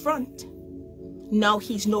man at the front. Now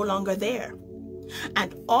he's no longer there.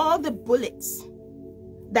 And all the bullets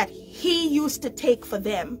that he used to take for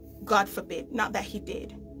them, God forbid, not that he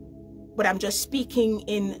did, but I'm just speaking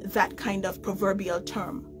in that kind of proverbial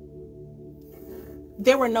term,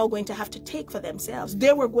 they were now going to have to take for themselves.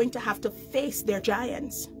 They were going to have to face their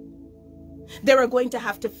giants. They were going to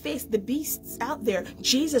have to face the beasts out there.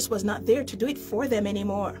 Jesus was not there to do it for them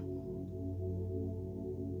anymore.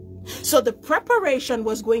 So the preparation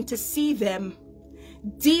was going to see them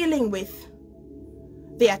dealing with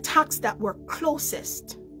the attacks that were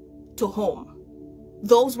closest to home.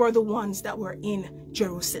 Those were the ones that were in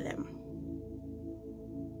Jerusalem.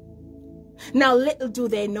 Now, little do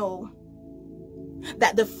they know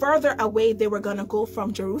that the further away they were going to go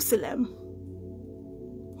from Jerusalem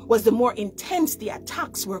was the more intense the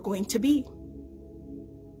attacks were going to be.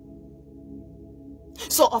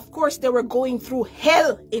 So, of course, they were going through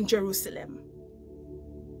hell in Jerusalem.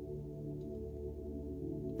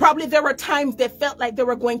 Probably there were times they felt like they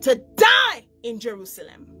were going to die in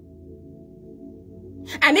Jerusalem.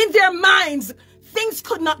 And in their minds, things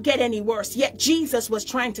could not get any worse. Yet Jesus was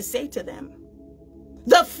trying to say to them,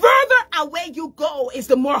 the further away you go is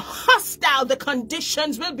the more hostile the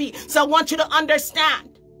conditions will be. So I want you to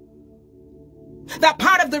understand that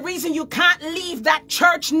part of the reason you can't leave that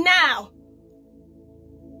church now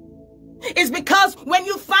is because when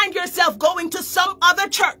you find yourself going to some other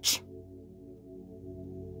church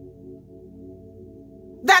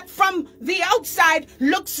that from the outside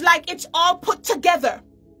looks like it's all put together,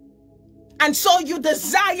 and so you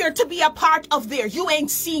desire to be a part of there, you ain't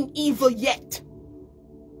seen evil yet.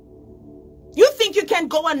 You think you can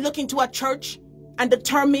go and look into a church and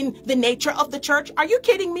determine the nature of the church? Are you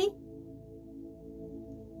kidding me?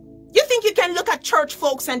 You think you can look at church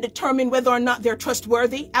folks and determine whether or not they're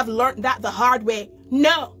trustworthy? I've learned that the hard way.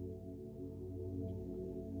 No.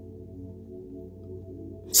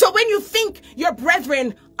 So when you think your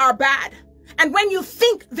brethren are bad, and when you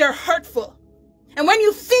think they're hurtful, and when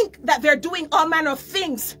you think that they're doing all manner of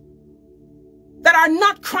things that are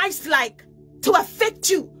not Christ-like to affect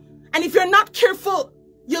you, and if you're not careful,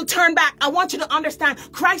 you'll turn back. I want you to understand,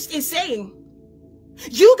 Christ is saying,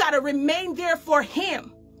 you got to remain there for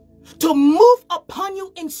him to move upon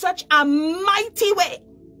you in such a mighty way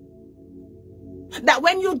that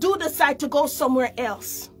when you do decide to go somewhere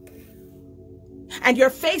else and you're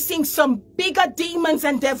facing some bigger demons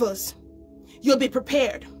and devils, you'll be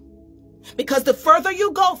prepared. Because the further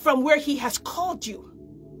you go from where he has called you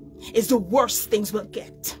is the worse things will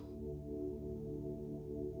get.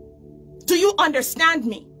 Do you understand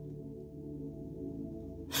me?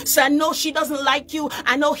 So I know she doesn't like you.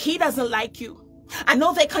 I know he doesn't like you. I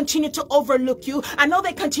know they continue to overlook you. I know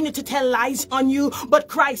they continue to tell lies on you. But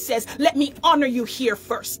Christ says, let me honor you here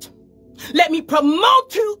first. Let me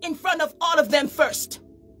promote you in front of all of them first.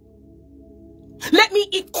 Let me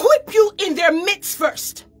equip you in their midst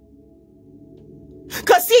first.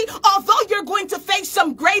 Because see, although you're going to face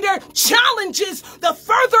some greater challenges, the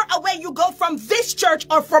further away you go from this church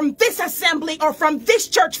or from this assembly or from this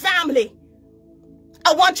church family,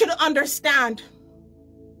 I want you to understand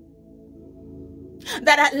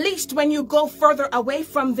that at least when you go further away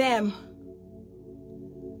from them,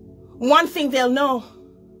 one thing they'll know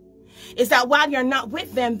is that while you're not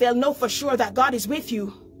with them, they'll know for sure that God is with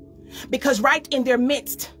you. Because right in their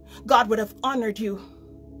midst, God would have honored you.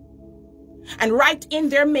 And right in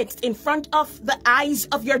their midst, in front of the eyes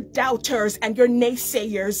of your doubters and your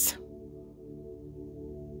naysayers,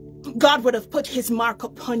 God would have put his mark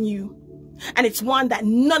upon you. And it's one that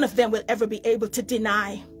none of them will ever be able to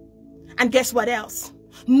deny. And guess what else?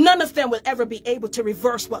 None of them will ever be able to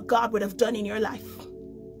reverse what God would have done in your life.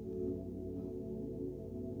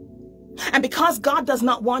 And because God does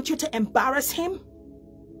not want you to embarrass him,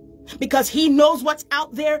 because he knows what's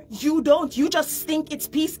out there, you don't. You just think it's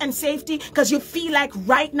peace and safety because you feel like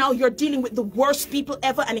right now you're dealing with the worst people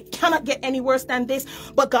ever and it cannot get any worse than this.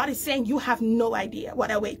 But God is saying you have no idea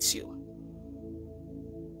what awaits you.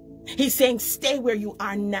 He's saying stay where you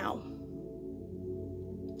are now.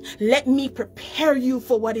 Let me prepare you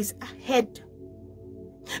for what is ahead.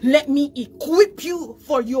 Let me equip you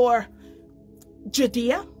for your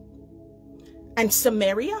Judea and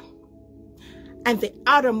Samaria and the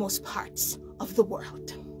outermost parts of the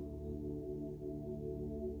world.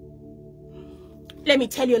 Let me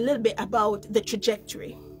tell you a little bit about the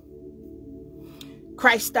trajectory.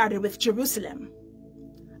 Christ started with Jerusalem.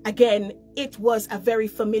 Again, it was a very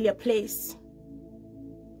familiar place.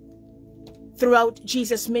 Throughout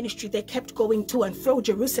Jesus' ministry, they kept going to and fro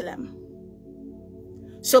Jerusalem.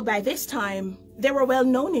 So by this time, they were well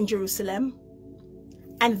known in Jerusalem,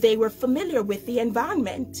 and they were familiar with the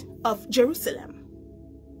environment of Jerusalem.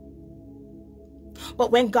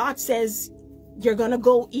 But when God says, you're going to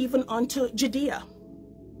go even unto Judea,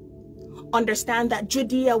 understand that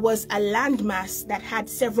Judea was a landmass that had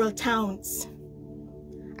several towns.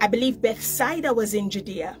 I believe Bethsaida was in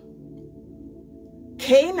Judea.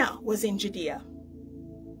 Cana was in Judea.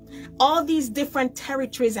 All these different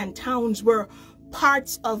territories and towns were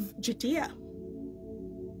parts of Judea.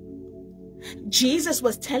 Jesus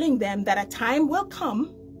was telling them that a time will come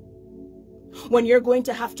when you're going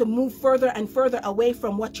to have to move further and further away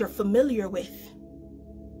from what you're familiar with.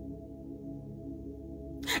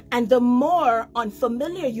 And the more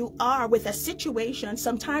unfamiliar you are with a situation,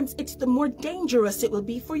 sometimes it's the more dangerous it will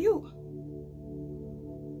be for you.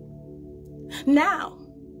 Now,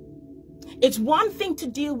 it's one thing to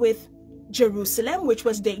deal with Jerusalem, which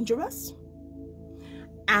was dangerous,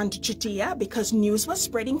 and Judea, because news was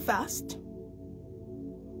spreading fast.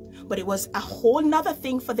 But it was a whole nother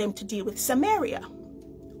thing for them to deal with Samaria.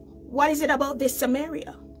 What is it about this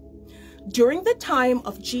Samaria? During the time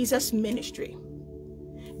of Jesus' ministry,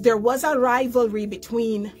 there was a rivalry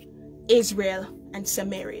between Israel and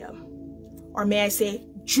Samaria, or may I say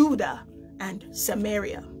Judah and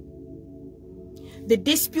Samaria. The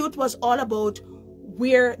dispute was all about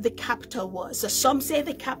where the capital was. So some say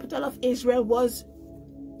the capital of Israel was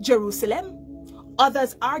Jerusalem.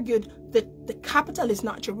 Others argued that the capital is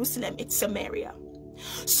not Jerusalem, it's Samaria.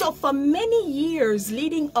 So for many years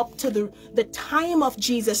leading up to the time of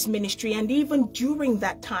Jesus' ministry, and even during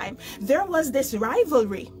that time, there was this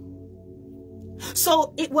rivalry.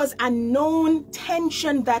 So it was a known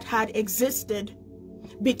tension that had existed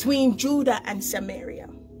between Judah and Samaria.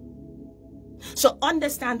 So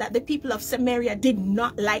understand that the people of Samaria did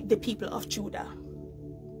not like the people of Judah.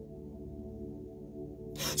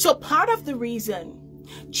 So part of the reason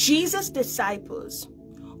Jesus' disciples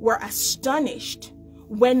were astonished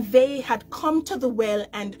when they had come to the well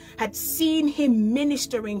and had seen him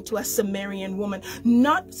ministering to a Samaritan woman,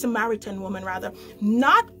 not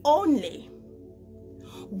only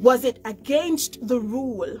was it against the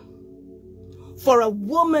rule for a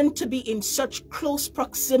woman to be in such close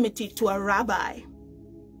proximity to a rabbi,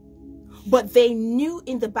 but they knew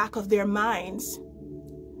in the back of their minds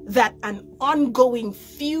that an ongoing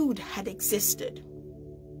feud had existed.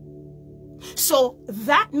 So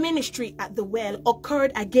that ministry at the well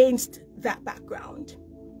occurred against that background.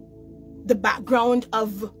 The background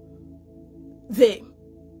of the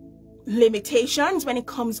limitations when it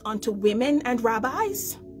comes onto women and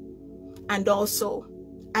rabbis, and also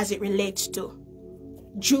as it relates to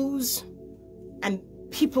Jews and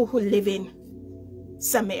people who live in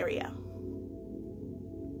Samaria.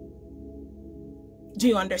 Do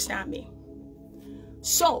you understand me?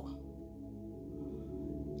 So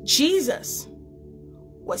Jesus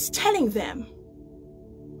was telling them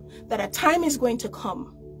that a time is going to come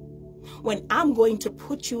when I'm going to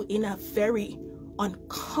put you in a very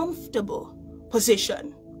uncomfortable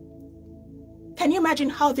position. Can you imagine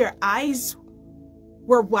how their eyes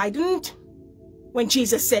were widened when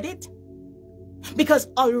Jesus said it? Because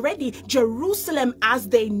already Jerusalem, as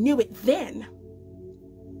they knew it then,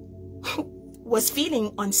 was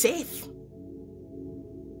feeling unsafe.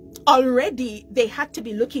 Already they had to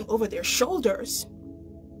be looking over their shoulders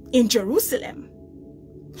in Jerusalem.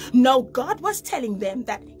 Now God was telling them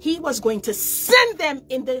that he was going to send them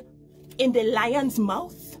in the lion's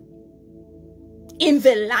mouth. In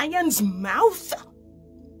the lion's mouth.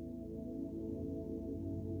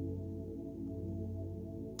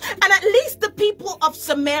 And at least the people of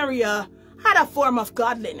Samaria had a form of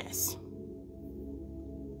godliness.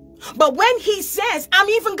 But when he says, I'm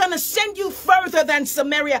even going to send you further than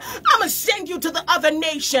Samaria, I'm going to send you to the other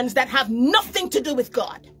nations that have nothing to do with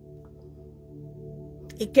God,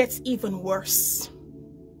 it gets even worse.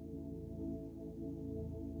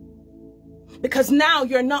 Because now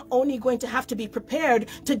you're not only going to have to be prepared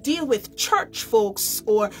to deal with church folks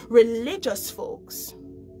or religious folks,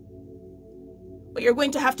 but you're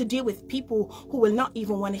going to have to deal with people who will not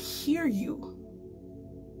even want to hear you.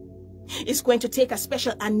 It's going to take a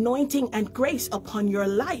special anointing and grace upon your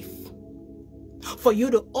life for you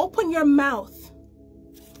to open your mouth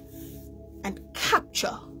and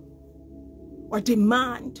capture or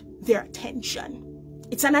demand their attention.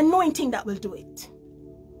 It's an anointing that will do it.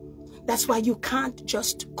 That's why you can't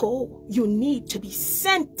just go. You need to be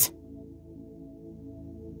sent.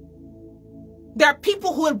 There are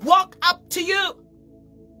people who will walk up to you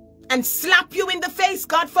and slap you in the face.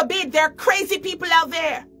 God forbid. There are crazy people out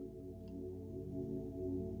there.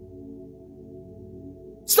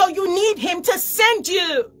 So you need him to send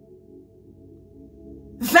you.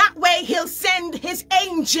 That way he'll send his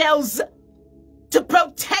angels to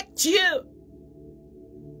protect you.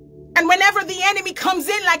 And whenever the enemy comes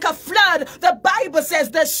in like a flood, the Bible says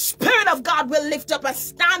the Spirit of God will lift up a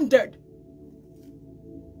standard.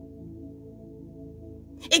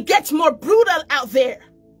 It gets more brutal out there.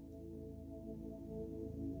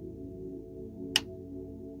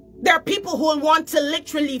 There are people who will want to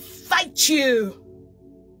literally fight you.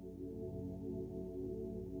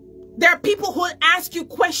 There are people who will ask you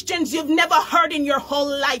questions you've never heard in your whole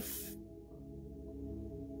life.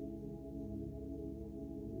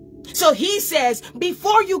 So he says,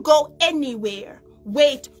 before you go anywhere,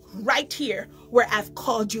 wait right here where I've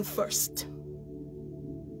called you first.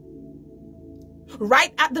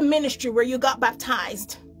 Right at the ministry where you got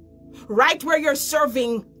baptized. Right where you're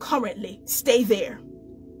serving currently. Stay there.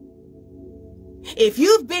 If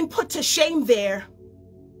you've been put to shame there,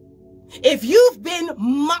 if you've been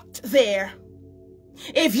mocked there,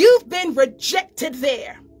 if you've been rejected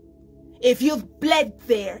there, if you've bled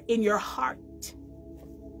there in your heart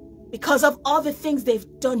because of all the things they've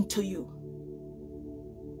done to you,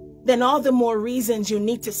 then all the more reasons you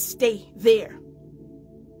need to stay there.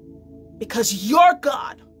 Because your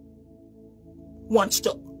God wants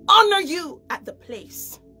to honor you at the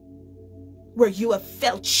place where you have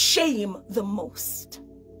felt shame the most.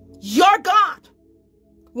 Your God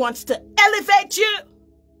wants to elevate you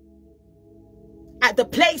at the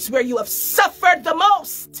place where you have suffered the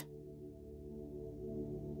most.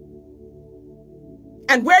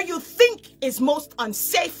 And where you think is most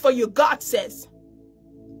unsafe for you, God says,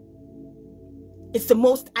 it's the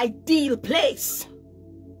most ideal place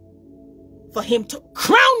for him to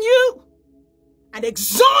crown you and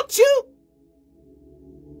exalt you.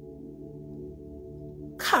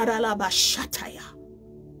 Karalabashataya.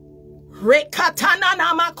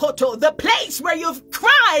 Rekatananamakoto, the place where you've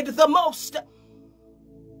cried the most.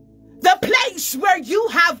 The place where you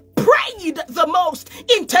have prayed the most,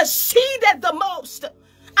 interceded the most.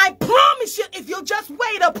 I promise you, if you just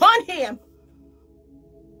wait upon him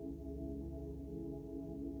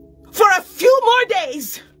for a few more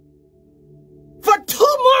days, for 2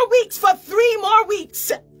 more weeks, for 3 more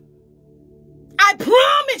weeks, I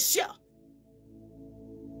promise you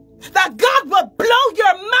that God will blow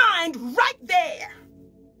your mind right there.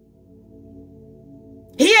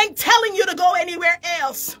 He ain't telling you to go anywhere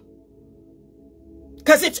else,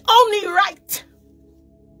 because it's only right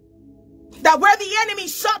that where the enemy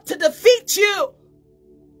sought to defeat you,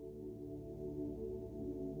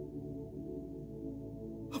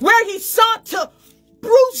 where he sought to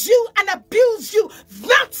bruise you and abuse you,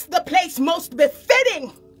 that's the place most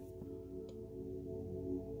befitting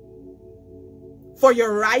for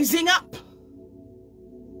your rising up,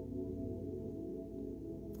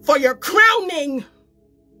 for your crowning,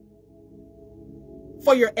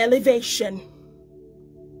 for your elevation.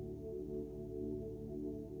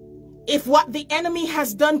 If what the enemy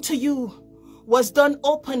has done to you was done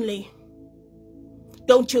openly,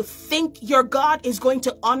 don't you think your God is going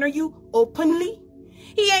to honor you openly?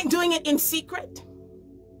 He ain't doing it in secret.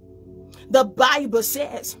 The Bible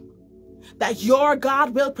says that your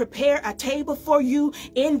God will prepare a table for you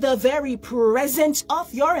in the very presence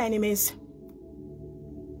of your enemies.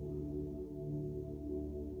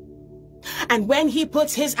 And when he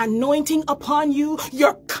puts his anointing upon you,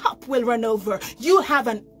 your cup will run over. You have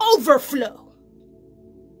an overflow.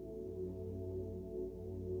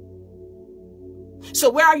 So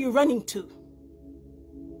where are you running to?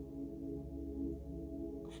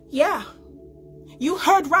 Yeah, you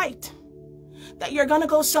heard right that you're going to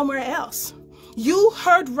go somewhere else. You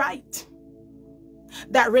heard right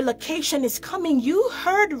that relocation is coming. You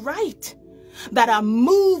heard right that a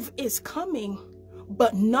move is coming,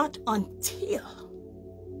 but not until.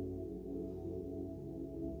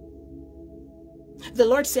 The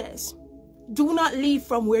Lord says, do not leave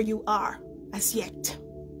from where you are as yet.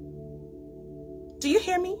 Do you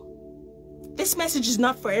hear me? This message is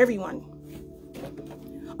not for everyone,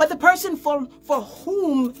 but the person for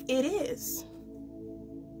whom it is.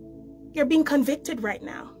 You're being convicted right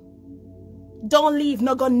now. Don't leave,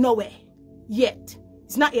 no go nowhere yet.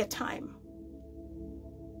 It's not your time.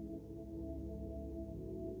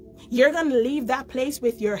 You're going to leave that place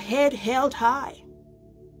with your head held high.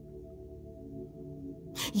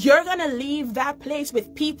 You're going to leave that place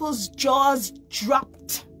with people's jaws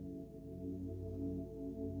dropped.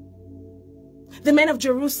 The men of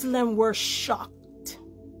Jerusalem were shocked.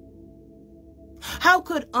 How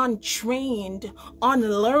could untrained,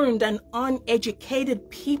 unlearned, and uneducated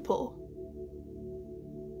people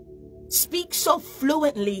speak so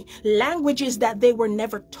fluently languages that they were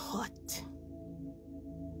never taught?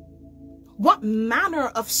 What manner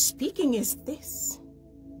of speaking is this?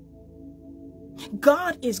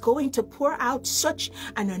 God is going to pour out such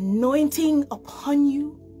an anointing upon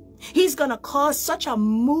you. He's going to cause such a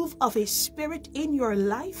move of His Spirit in your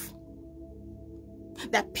life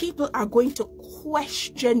that people are going to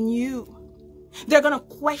question you. They're going to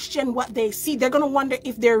question what they see. They're going to wonder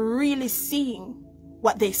if they're really seeing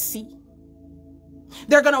what they see.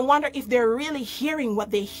 They're going to wonder if they're really hearing what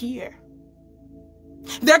they hear.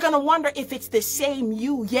 They're going to wonder if it's the same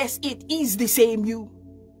you. Yes, it is the same you.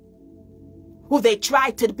 Who they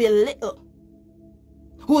tried to belittle,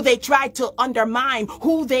 who they tried to undermine,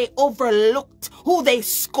 who they overlooked, who they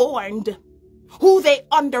scorned, who they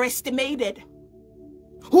underestimated,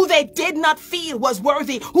 who they did not feel was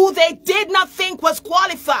worthy, who they did not think was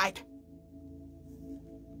qualified.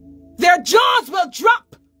 Their jaws will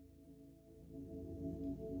drop.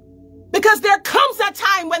 Because there comes a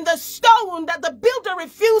time when the stone that the builder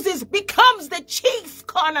refuses becomes the chief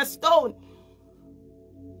cornerstone.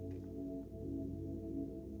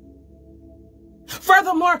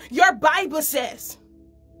 Furthermore, your Bible says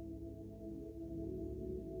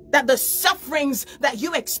that the sufferings that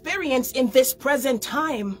you experience in this present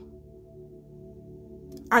time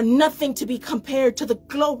are nothing to be compared to the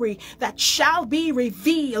glory that shall be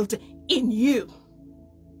revealed in you.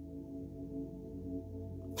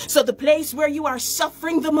 So the place where you are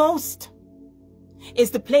suffering the most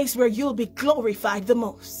is the place where you'll be glorified the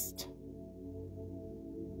most.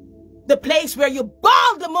 The place where you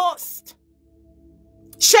bawl the most,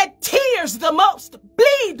 shed tears the most,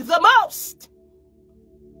 bleed the most,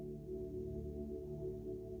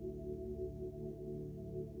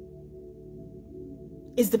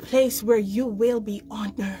 is the place where you will be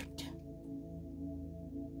honored.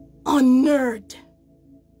 Honored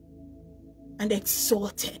and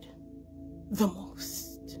exalted the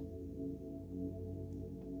most.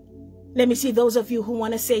 Let me see those of you who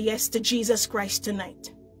want to say yes to Jesus Christ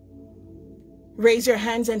tonight. Raise your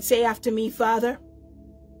hands and say after me, Father,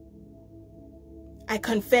 I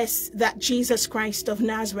confess that Jesus Christ of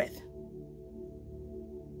Nazareth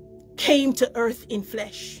came to earth in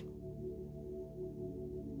flesh.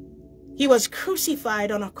 He was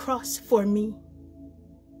crucified on a cross for me,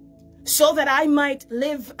 so that I might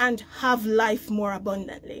live and have life more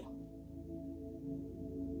abundantly.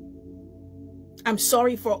 I'm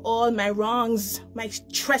sorry for all my wrongs, my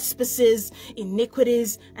trespasses,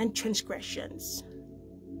 iniquities, and transgressions.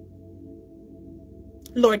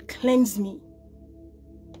 Lord, cleanse me.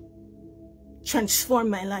 Transform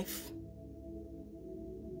my life.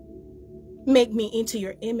 Make me into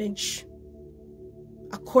your image,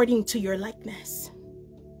 according to your likeness.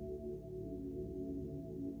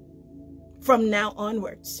 From now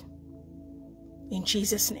onwards, in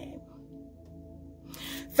Jesus' name.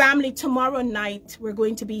 Family, tomorrow night, we're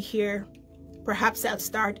going to be here. Perhaps I'll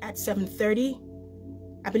start at 7:30.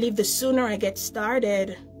 I believe the sooner I get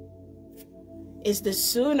started is the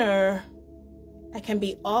sooner I can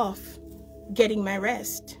be off getting my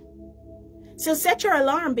rest. So set your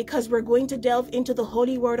alarm, because we're going to delve into the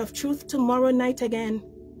holy word of truth tomorrow night again,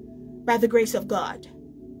 by the grace of God.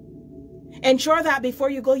 Ensure that before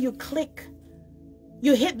you go, you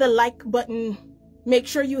hit the like button. Make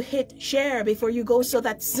sure you hit share before you go, so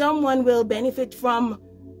that someone will benefit from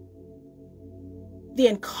the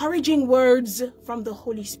encouraging words from the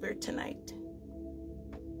Holy Spirit tonight.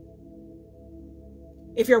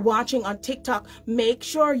 If you're watching on TikTok, make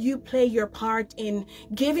sure you play your part in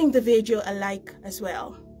giving the video a like as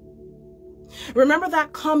well. Remember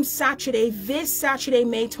that come Saturday, this Saturday,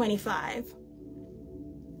 May 25,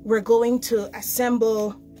 we're going to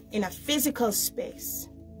assemble in a physical space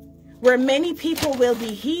where many people will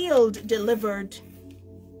be healed, delivered,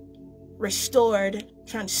 restored,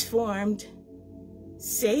 transformed,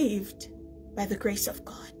 saved by the grace of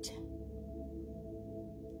God.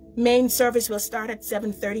 Main service will start at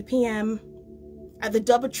 7:30 p.m. at the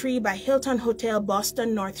DoubleTree by Hilton Hotel,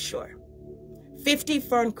 Boston North Shore, 50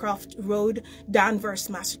 Ferncroft Road, Danvers,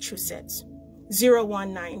 Massachusetts,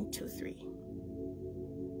 01923.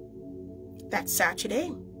 That's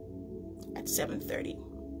Saturday at 7:30.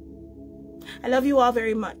 I love you all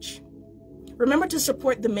very much. Remember to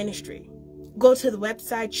support the ministry. go to the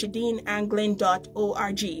website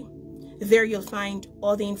shadeenanglin.org. There you'll find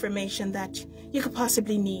all the information that you could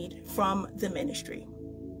possibly need from the ministry.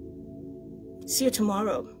 See you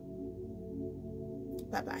tomorrow.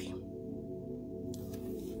 Bye-bye.